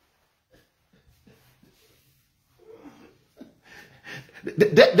temporary.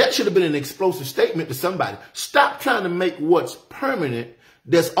 That should have been an explosive statement to somebody. Stop trying to make what's permanent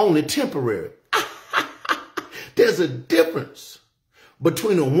that's only temporary. There's a difference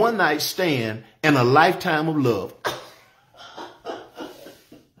between a one-night stand and a lifetime of love.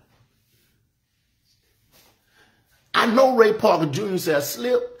 I know Ray Parker Jr. said, I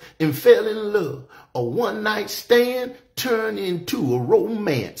slipped and fell in love. A one-night stand turned into a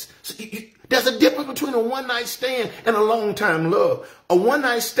romance. So there's a difference between a one-night stand and a long-time love. A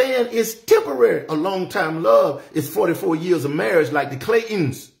one-night stand is temporary. A long-time love is 44 years of marriage like the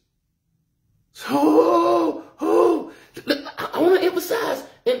Claytons. So, look, I want to emphasize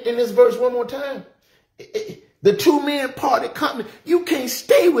in this verse one more time. The two men parted company. You can't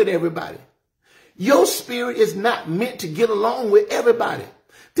stay with everybody. Your spirit is not meant to get along with everybody.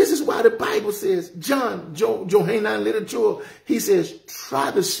 This is why the Bible says, Johannine literature, he says,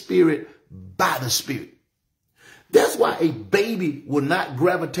 try the spirit by the spirit. That's why a baby will not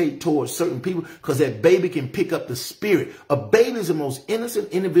gravitate towards certain people, because that baby can pick up the spirit. A baby is the most innocent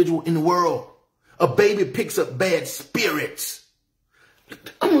individual in the world. A baby picks up bad spirits.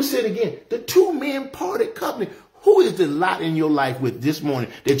 I'm going to say it again. The two men parted company. Who is the Lot in your life with this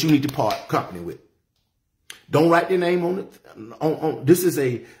morning that you need to part company with? Don't write their name on it. This is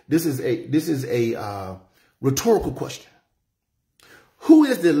a rhetorical question. Who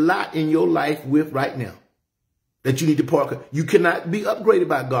is the Lot in your life with right now that you need to part? You cannot be upgraded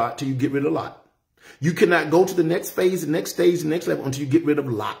by God till you get rid of Lot. You cannot go to the next phase, the next stage, the next level until you get rid of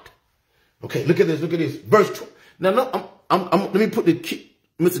Lot. Okay, look at this. Look at this. Verse 12. Now, no, let me put the key.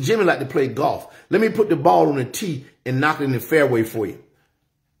 Mr. Jimmy like to play golf. Let me put the ball on the tee and knock it in the fairway for you.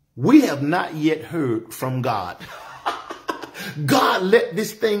 We have not yet heard from God. God let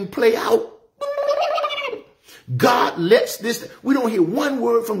this thing play out. God lets this. We don't hear one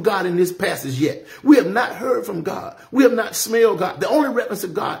word from God in this passage yet. We have not heard from God. We have not smelled God. The only reference to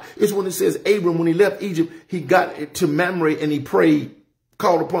God is when it says Abram, when he left Egypt, he got to Mamre and he prayed,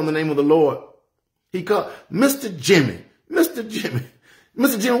 called upon the name of the Lord. He called Mr. Jimmy. Mr.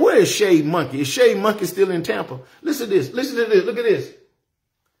 Jimmy, where is Shade Monkey? Is Shade Monkey still in Tampa? Listen to this. Listen to this. Look at this.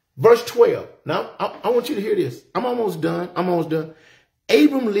 Verse 12. Now, I want you to hear this. I'm almost done.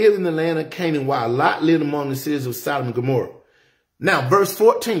 Abram lived in the land of Canaan while Lot lived among the cities of Sodom and Gomorrah. Now, verse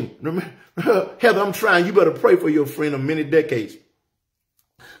 14. Remember, Heather, I'm trying. You better pray for your friend of many decades.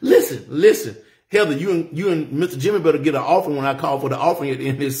 Listen. Heather, you and Mr. Jimmy better get an offering when I call for the offering at the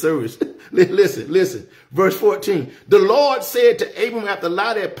end of this service. Listen. Verse 14. The Lord said to Abram after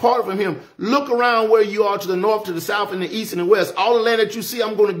Lot had parted from him, look around where you are to the north, to the south, and the east, and the west. All the land that you see,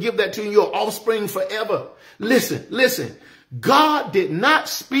 I'm going to give that to your offspring forever. Listen. God did not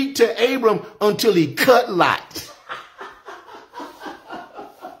speak to Abram until he cut Lot.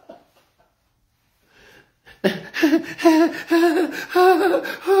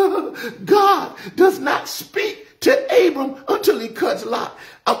 God does not speak to Abram until he cuts Lot.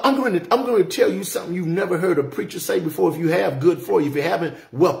 I'm going to tell you something you've never heard a preacher say before. If you have, good for you. If you haven't,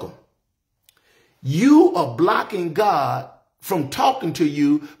 welcome. You are blocking God from talking to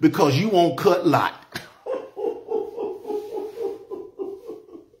you because you won't cut Lot.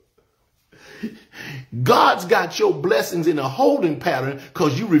 God's got your blessings in a holding pattern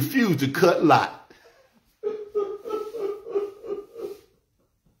because you refuse to cut Lot.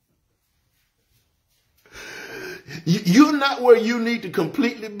 You're not not where you need to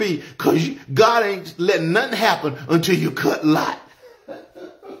completely be, because God ain't letting nothing happen until you cut Lot.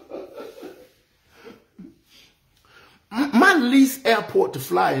 My least airport to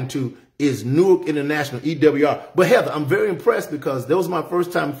fly into is Newark International, EWR. But Heather, I'm very impressed because that was my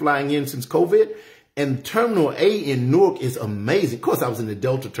first time flying in since COVID. And Terminal A in Newark is amazing. Of course, I was in the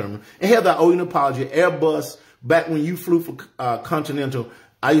Delta terminal. And Heather, I owe you an apology. Airbus, back when you flew for Continental,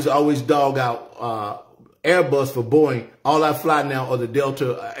 I used to always dog out Airbus for Boeing. All I fly now are the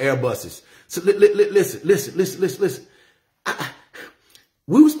Delta Airbuses. So listen.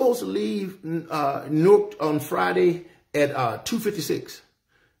 We were supposed to leave Newark on Friday at 2:56.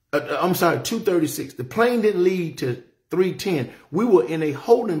 I'm sorry, 2:36. The plane didn't leave to 3:10. We were in a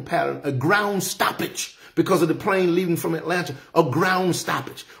holding pattern, a ground stoppage because of the plane leaving from Atlanta, a ground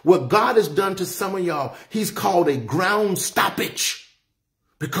stoppage. What God has done to some of y'all, he's called a ground stoppage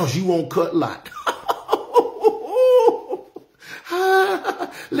because you won't cut Lot.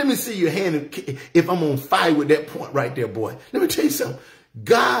 Let me see your hand if I'm on fire with that point right there, boy. Let me tell you something.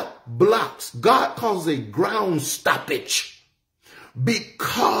 God blocks. God causes a ground stoppage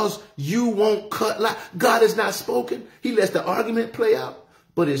because you won't cut Lot. God has not spoken. He lets the argument play out.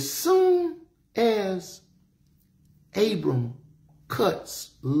 But as soon as Abram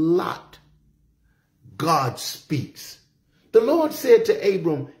cuts Lot, God speaks. The Lord said to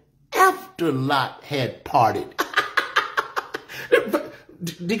Abram after Lot had parted.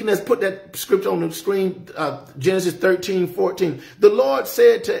 Deaconess, put that scripture on the screen, Genesis 13:14. The Lord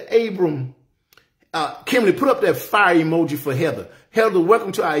said to Abram, Kimberly, put up that fire emoji for Heather. Heather,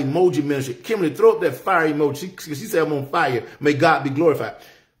 welcome to our emoji ministry. Kimberly, throw up that fire emoji. She said, I'm on fire. May God be glorified.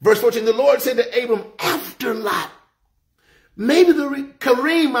 Verse 14, the Lord said to Abram, after Lot, maybe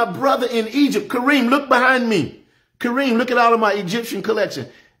Kareem, my brother in Egypt. Kareem, look behind me. Kareem, look at all of my Egyptian collection.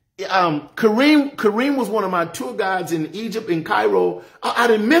 Kareem was one of my tour guides in Egypt, in Cairo, out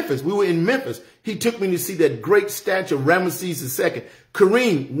in Memphis. We were in Memphis. He took me to see that great statue of Ramesses II.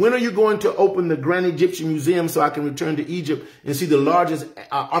 Kareem, when are you going to open the Grand Egyptian Museum so I can return to Egypt and see the largest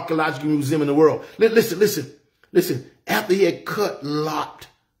archaeological museum in the world? Listen. After he had cut Lot,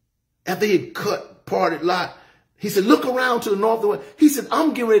 after he had parted Lot, he said, look around to the north of the west. He said,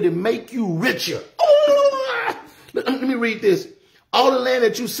 I'm getting ready to make you richer. Oh, let me read this. All the land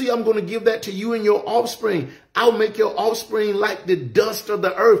that you see, I'm going to give that to you and your offspring. I'll make your offspring like the dust of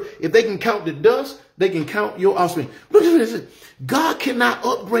the earth. If they can count the dust, they can count your offspring. Look at this. God cannot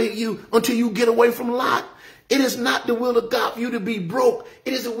upgrade you until you get away from Lot. It is not the will of God for you to be broke.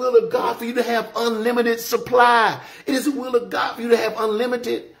 It is the will of God for you to have unlimited supply. It is the will of God for you to have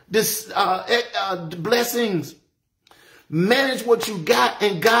unlimited blessings. Manage what you got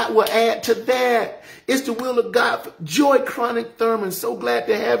and God will add to that. It's the will of God. Joy Chronic Thurman, so glad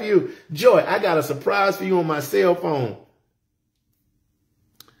to have you. Joy, I got a surprise for you on my cell phone.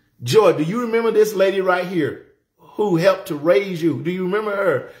 Joy, do you remember this lady right here who helped to raise you? Do you remember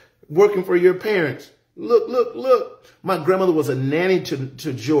her working for your parents? Look. My grandmother was a nanny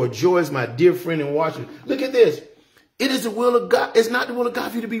to Joy. Joy is my dear friend in Washington. Look at this. It is the will of God. It's not the will of God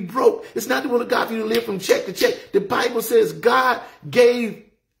for you to be broke. It's not the will of God for you to live from check to check. The Bible says God gave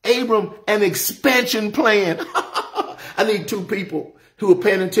Abram an expansion plan. I need two people who are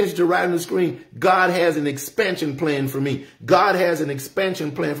paying attention to right on the screen. God has an expansion plan for me. God has an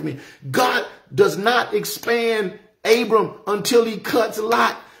expansion plan for me. God does not expand Abram until he cuts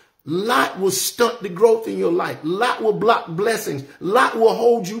Lot. Lot will stunt the growth in your life. Lot will block blessings. Lot will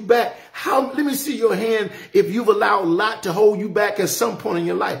hold you back. Let me see your hand if you've allowed Lot to hold you back at some point in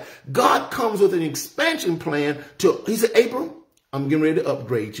your life. God comes with an expansion plan he said, Abram, I'm getting ready to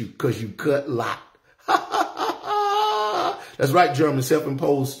upgrade you because you cut Lot. That's right, German,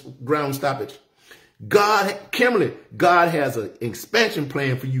 self-imposed ground stoppage. Kimberly, God has an expansion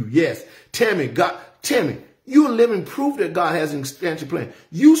plan for you. Yes. Tammy, you're living proof that God has an expansion plan.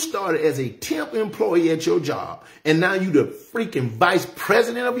 You started as a temp employee at your job, and now you the freaking vice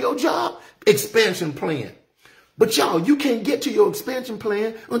president of your job. Expansion plan. But y'all, you can't get to your expansion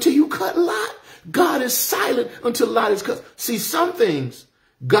plan until you cut Lot. God is silent until Lot is cut. See, some things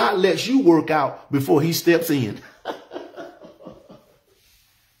God lets you work out before he steps in.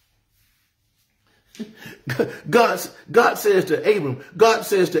 God says to Abram,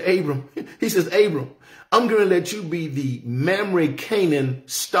 he says, Abram, I'm going to let you be the Mamre Canaan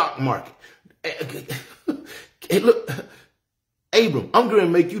stock market. Hey, look, Abram, I'm going to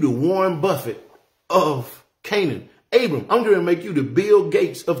make you the Warren Buffett of Canaan. Abram, I'm going to make you the Bill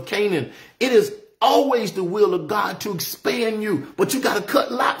Gates of Canaan. It is always the will of God to expand you, but you got to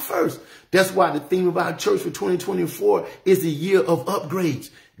cut Lot first. That's why the theme of our church for 2024 is the year of upgrades.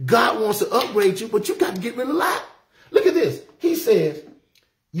 God wants to upgrade you, but you got to get rid of Lot. Look at this. He says,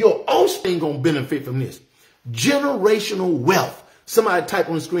 your offspring gonna benefit from this. Generational wealth. Somebody type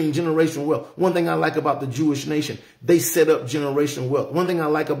on the screen, generational wealth. One thing I like about the Jewish nation, they set up generational wealth. One thing I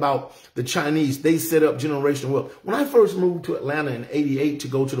like about the Chinese, they set up generational wealth. When I first moved to Atlanta in '88 to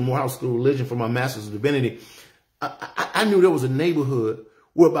go to the Morehouse School of Religion for my Master's of Divinity, I knew there was a neighborhood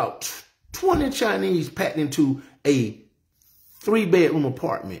where about 20 Chinese packed into a 3-bedroom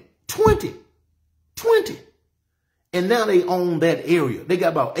apartment. 20. And now they own that area. They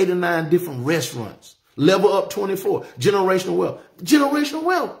got about 8 or 9 different restaurants. Level up 24. Generational wealth. Generational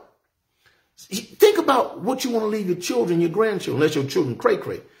wealth. Think about what you want to leave your children, your grandchildren, unless your children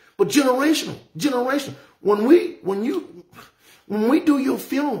cray-cray. But generational. When we do your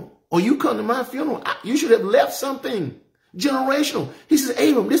funeral, or you come to my funeral, you should have left something generational. He says,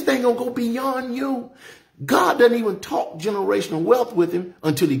 Abram, this thing gonna go beyond you. God doesn't even talk generational wealth with him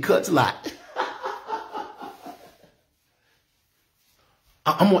until he cuts Lot.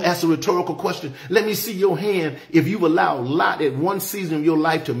 I'm going to ask a rhetorical question. Let me see your hand if you've allowed Lot at one season of your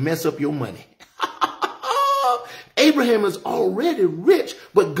life to mess up your money. Abraham is already rich,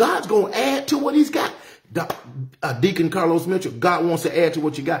 but God's going to add to what he's got. Deacon Carlos Mitchell, God wants to add to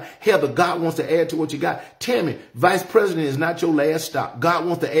what you got. Heather, God wants to add to what you got. Tammy, vice president is not your last stop. God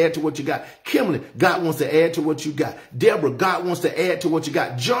wants to add to what you got. Kimberly, God wants to add to what you got. Deborah, God wants to add to what you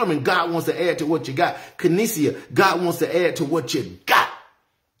got. Jarman, God wants to add to what you got. Kinesia, God wants to add to what you got.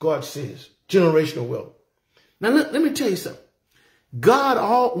 God says, generational wealth. Now, let me tell you something.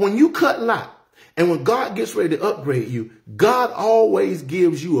 When you cut Lot, and when God gets ready to upgrade you, God always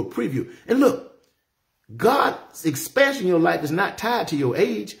gives you a preview. And look, God's expansion in your life is not tied to your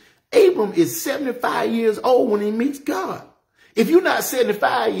age. Abram is 75 years old when he meets God. If you're not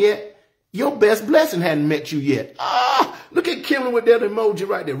 75 yet, your best blessing hadn't met you yet. Look at Kimberly with that emoji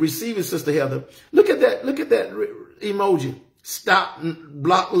right there. Receiving, Sister Heather. Look at that emoji. Stop,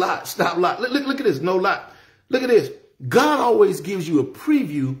 block, Lot, stop, Lot. Look at this, no Lot. Look at this. God always gives you a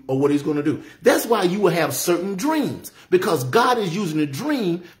preview of what he's going to do. That's why you will have certain dreams, because God is using a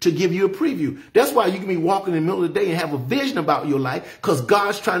dream to give you a preview. That's why you can be walking in the middle of the day and have a vision about your life, because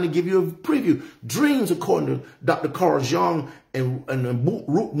God's trying to give you a preview. Dreams, according to Dr. Carl Jung and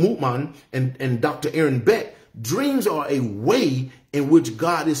Mutman and Dr. Aaron Beck, dreams are a way in which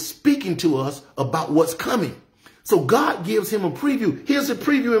God is speaking to us about what's coming. So God gives him a preview. Here's a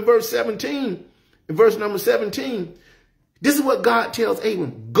preview in verse 17. In verse number 17. This is what God tells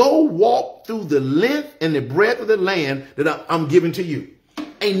Abram. Go walk through the length and the breadth of the land that I'm giving to you.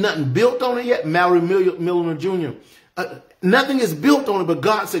 Ain't nothing built on it yet. Mallory Miller Jr. Nothing is built on it, but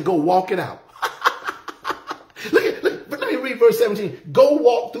God said, go walk it out. Let me read verse 17. Go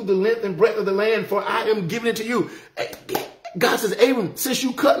walk through the length and breadth of the land, for I am giving it to you. God says, Abram, since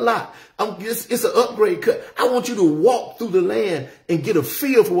you cut Lot, it's an upgrade cut. I want you to walk through the land and get a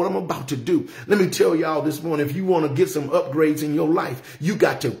feel for what I'm about to do. Let me tell y'all this morning, if you want to get some upgrades in your life, you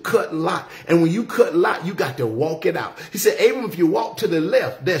got to cut Lot. And when you cut Lot, you got to walk it out. He said, Abram, if you walk to the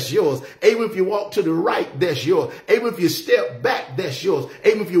left, that's yours. Abram, if you walk to the right, that's yours. Abram, if you step back, that's yours.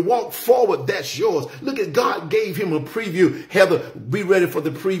 Abram, if you walk forward, that's yours. Look at God gave him a preview. Heather, be ready for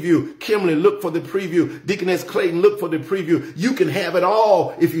the preview. Kimberly, look for the preview. Deaconess Clayton, look for the preview. You can have it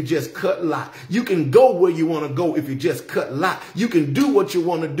all if you just cut Lot. You can go where you want to go if you just cut Lot. You can do what you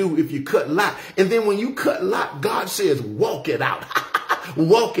want to do if you cut Lot. And then when you cut Lot, God says, walk it out.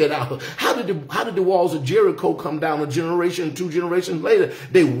 Walk it out. How did the walls of Jericho come down a generation, 2 generations later?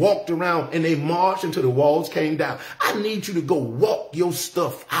 They walked around and they marched until the walls came down. I need you to go walk your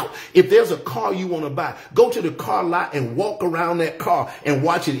stuff out. If there's a car you want to buy, go to the car lot and walk around that car and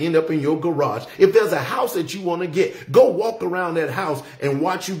watch it end up in your garage. If there's a house that you want to get, go walk around that house and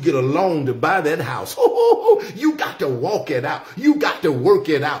watch you get a loan to buy that house. You got to walk it out. You got to work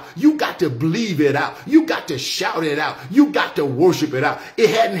it out. You got to believe it out. You got to shout it out. You got to worship it out. It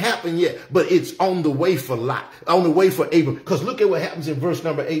hadn't happened yet, but it's on the way for Lot, on the way for Abram. Because look at what happens in verse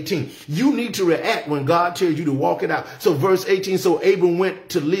number 18. You need to react when God tells you to walk it out. So verse 18, so Abram went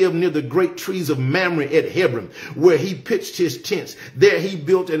to live near the great trees of Mamre at Hebron, where he pitched his tents. There he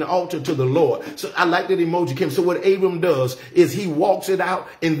built an altar to the Lord. So I like that emoji, Kim. So what Abram does is he walks it out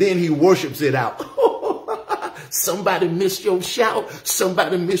and then he worships it out. Somebody missed your shout.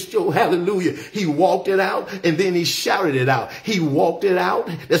 Somebody missed your hallelujah. He walked it out and then he shouted it out. He walked it out.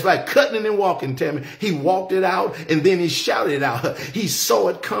 That's right, cutting and walking, Tammy. He walked it out and then he shouted it out. He saw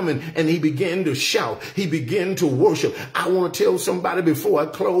it coming and he began to shout. He began to worship. I want to tell somebody before I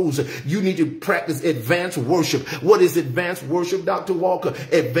close, you need to practice advanced worship. What is advanced worship, Dr. Walker?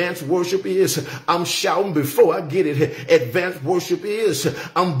 Advanced worship is I'm shouting before I get it. Advanced worship is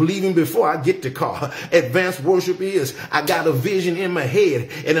I'm believing before I get the car. Advanced worship worship is. I got a vision in my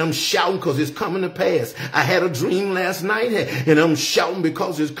head and I'm shouting because it's coming to pass. I had a dream last night and I'm shouting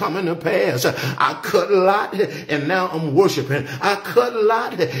because it's coming to pass. I cut a lot and now I'm worshiping. I cut a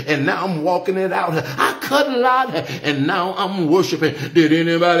lot and now I'm walking it out. I cut a lot and now I'm worshiping. Did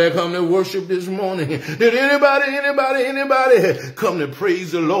anybody come to worship this morning? Did anybody come to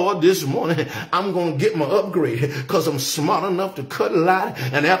praise the Lord this morning? I'm going to get my upgrade because I'm smart enough to cut a lot.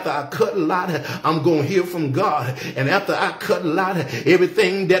 And after I cut a lot, I'm going to hear from God. And after I cut a lot,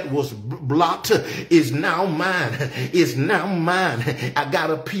 everything that was blocked is now mine. It's now mine. I got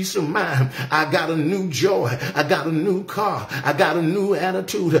a peace of mind. I got a new joy. I got a new car. I got a new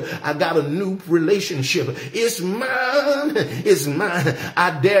attitude. I got a new relationship. It's mine. It's mine.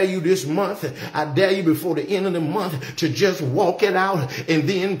 I dare you this month. I dare you before the end of the month to just walk it out and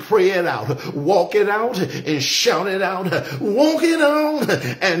then pray it out. Walk it out and shout it out. Walk it out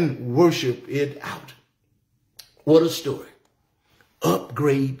and worship it out. What a story.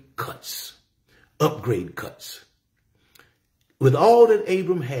 Upgrade cuts. Upgrade cuts. With all that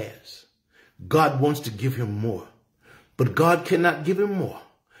Abram has, God wants to give him more. But God cannot give him more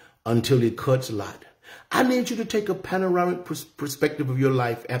until he cuts Lot. I need you to take a panoramic perspective of your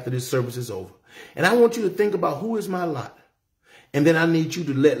life after this service is over. And I want you to think about who is my Lot. And then I need you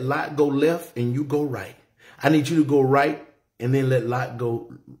to let Lot go left and you go right. I need you to go right and then let Lot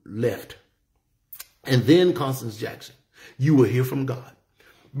go left. And then, Constance Jackson, you will hear from God.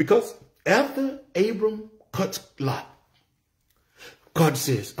 Because after Abram cuts Lot, God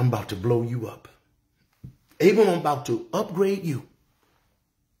says, I'm about to blow you up. Abram, I'm about to upgrade you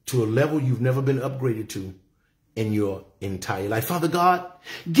to a level you've never been upgraded to in your entire life. Father God,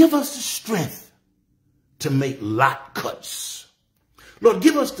 give us the strength to make Lot cuts. Lord,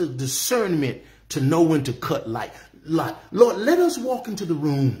 give us the discernment to know when to cut Lot. Lord, let us walk into the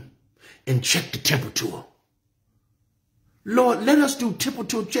room and check the temperature. Lord, let us do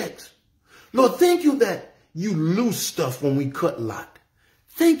temperature checks. Lord, thank you that you lose stuff when we cut Lot.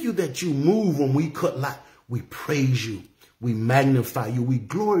 Thank you that you move when we cut Lot. We praise you. We magnify you. We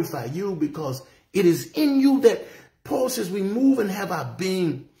glorify you because it is in you that Paul says we move and have our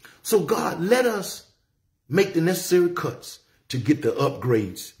being. So God, let us make the necessary cuts to get the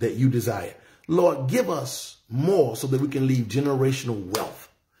upgrades that you desire. Lord, give us more so that we can leave generational wealth.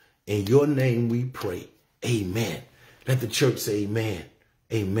 In your name we pray. Amen. Let the church say amen.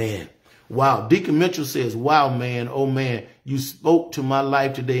 Amen. Wow. Deacon Mitchell says, wow, man. Oh, man. You spoke to my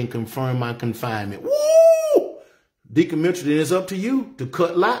life today and confirmed my confinement. Woo! Deacon Mitchell, then it's up to you to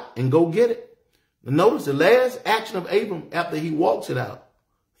cut Lot and go get it. Notice the last action of Abram after he walks it out.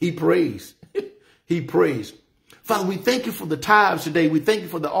 He prays. He prays. Father, we thank you for the tithes today. We thank you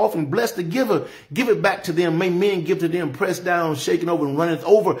for the offering. Bless the giver. Give it back to them. May men give to them, pressed down, shaken over, and runneth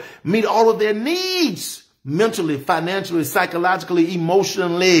over. Meet all of their needs, mentally, financially, psychologically,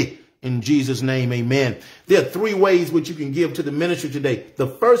 emotionally. In Jesus' name, amen. There are 3 ways which you can give to the ministry today. The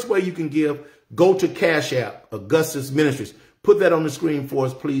first way you can give, go to Cash App, Augustus Ministries. Put that on the screen for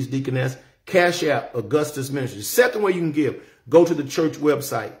us, please, Deaconess. Cash App, Augustus Ministries. Second way you can give, go to the church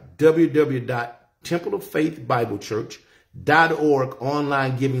website, www.templeoffaithbiblechurch.org,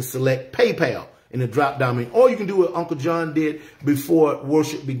 online giving, select PayPal in the drop down menu. Or you can do what Uncle John did before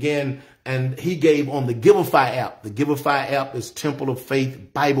worship began, and he gave on the Giveify app. The Giveify app is Temple of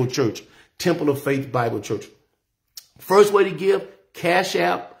Faith Bible Church. Temple of Faith Bible Church. First way to give, Cash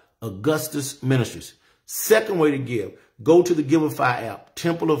App, Augustus Ministries. Second way to give, go to the Giveify app,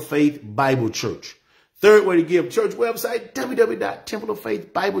 Temple of Faith Bible Church. Third way to give, church website,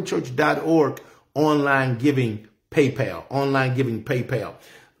 www.templeoffaithbiblechurch.org, online giving, PayPal. Online giving, PayPal.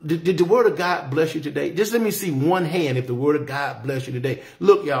 Did the word of God bless you today? Just let me see one hand if the word of God bless you today.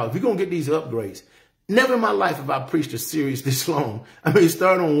 Look, y'all, if you're going to get these upgrades, never in my life have I preached a series this long. I mean, it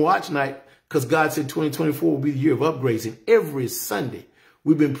started on watch night because God said 2024 will be the year of upgrades. And every Sunday,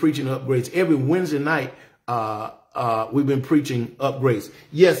 we've been preaching upgrades. Every Wednesday night, we've been preaching upgrades.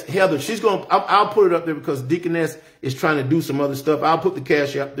 Yes, Heather, she's going to, I'll put it up there because Deaconess is trying to do some other stuff. I'll put the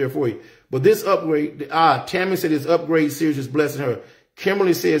cash up there for you. But this upgrade, Tammy said this upgrade series is blessing her.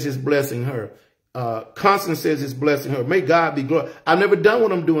 Kimberly says it's blessing her. Constance says it's blessing her. May God be glorified. I've never done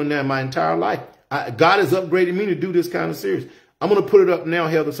what I'm doing now my entire life. God has upgraded me to do this kind of series. I'm going to put it up now,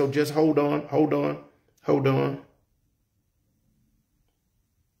 Heather, so just hold on, hold on, hold on.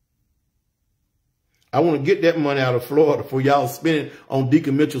 I want to get that money out of Florida for y'all spend it on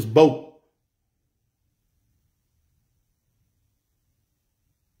Deacon Mitchell's boat.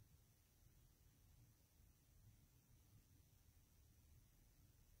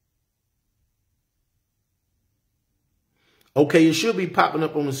 Okay, it should be popping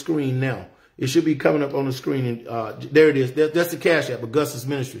up on the screen now. It should be coming up on the screen. And there it is. That's the Cash App, Augustus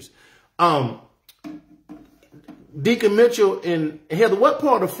Ministries. Deacon Mitchell and Heather, what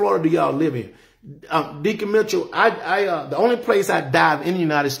part of Florida do y'all live in? Deacon Mitchell, the only place I dive in the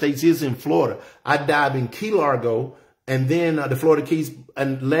United States is in Florida. I dive in Key Largo and then the Florida Keys.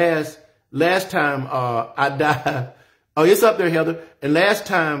 And last time I dived, oh, it's up there, Heather. And last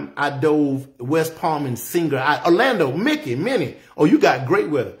time I dove West Palm and Singer, Orlando, Mickey, Minnie. Oh, you got great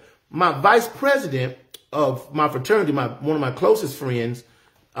weather. My vice president of my fraternity, one of my closest friends,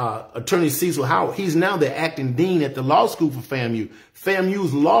 Attorney Cecil Howard, he's now the acting dean at the law school for FAMU.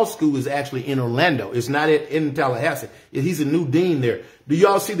 FAMU's law school is actually in Orlando. It's not in Tallahassee. He's a new dean there. Do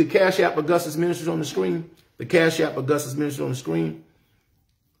y'all see the Cash App Augustus Ministries on the screen? The Cash App Augustus Ministries on the screen.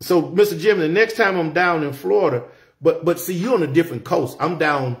 So, Mr. Jim, the next time I'm down in Florida, but see, you're on a different coast. I'm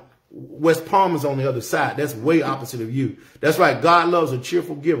down, West Palm is on the other side. That's way opposite of you. That's right. God loves a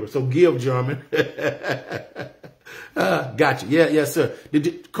cheerful giver. So give, German. Gotcha. Yeah, yes, sir.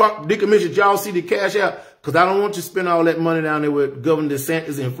 Deacon Mitchell, did y'all see the Cash App? Because I don't want you to spend all that money down there with Governor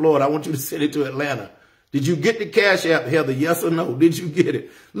DeSantis in Florida. I want you to send it to Atlanta. Did you get the Cash App, Heather? Yes or no? Did you get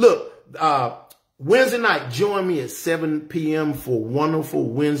it? Look, Wednesday night, join me at 7 p.m. for wonderful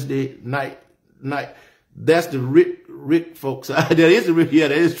Wednesday night. That's the Rick folks. That is the Rick. Yeah,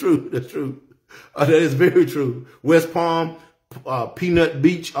 that is true. That's true. That is very true. West Palm, Peanut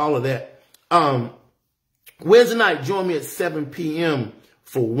Beach, all of that. Wednesday night, join me at 7 p.m.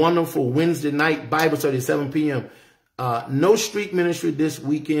 for wonderful Wednesday night Bible study at 7 p.m. No street ministry this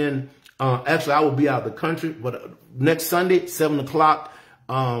weekend. Actually, I will be out of the country, but next Sunday, 7 o'clock.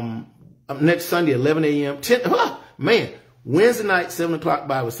 Next Sunday, 11 a.m. Man, Wednesday night, 7 o'clock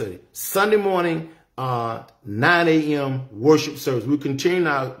Bible study. Sunday morning, 9 a.m. worship service. We'll continue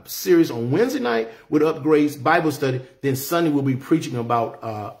our series on Wednesday night with Upgrades Bible study. Then Sunday we'll be preaching about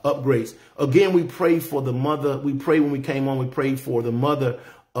upgrades. Again, we pray for the mother. We prayed when we came on. We prayed for the mother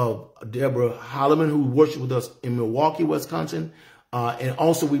of Deborah Holloman, who worshiped with us in Milwaukee, Wisconsin. And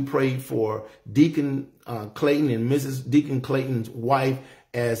also we prayed for Deacon Clayton and Mrs. Deacon Clayton's wife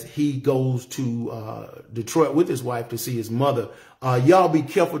as he goes to Detroit with his wife to see his mother. Y'all be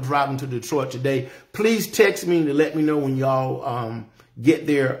careful driving to Detroit today. Please text me to let me know when y'all get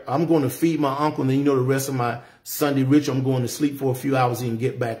there. I'm going to feed my uncle, and then you know the rest of my Sunday ritual. I'm going to sleep for a few hours and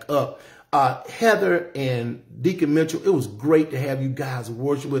get back up. Heather and Deacon Mitchell, it was great to have you guys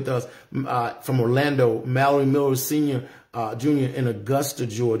worship with us from Orlando. Mallory Miller Sr., Jr. in Augusta,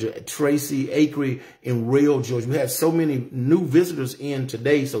 Georgia. Tracy Acree in Rail, Georgia. We had so many new visitors in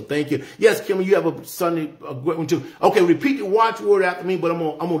today, so thank you. Yes, Kimmy, you have a Sunday, a great one too. Okay, repeat the watchword after me, but I'm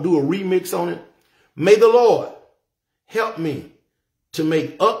gonna do a remix on it. May the Lord help me to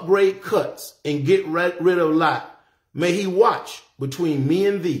make upgrade cuts and get rid of lot. May he watch between me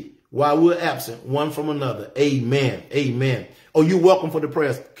and thee while we're absent one from another. Amen. Amen. Oh, you're welcome for the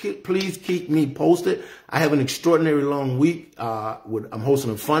prayers. Please keep me posted. I have an extraordinary long week. I'm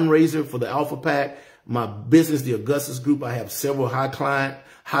hosting a fundraiser for the Alpha Pack. My business, the Augustus Group, I have several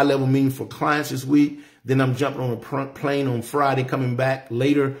high-level meetings for clients this week. Then I'm jumping on a plane on Friday, coming back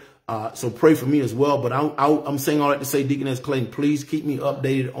later. So pray for me as well. But I'm saying all that to say, Deaconess Clayton, please keep me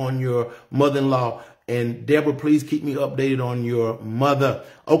updated on your mother-in-law. And Deborah, please keep me updated on your mother.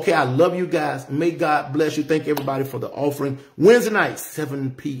 Okay, I love you guys. May God bless you. Thank everybody for the offering. Wednesday night,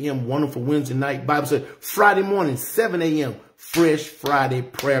 7 p.m. Wonderful Wednesday night Bible study. Friday morning, 7 a.m. Fresh Friday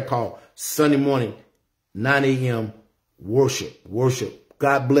prayer call. Sunday morning, 9 a.m. worship.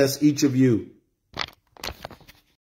 God bless each of you.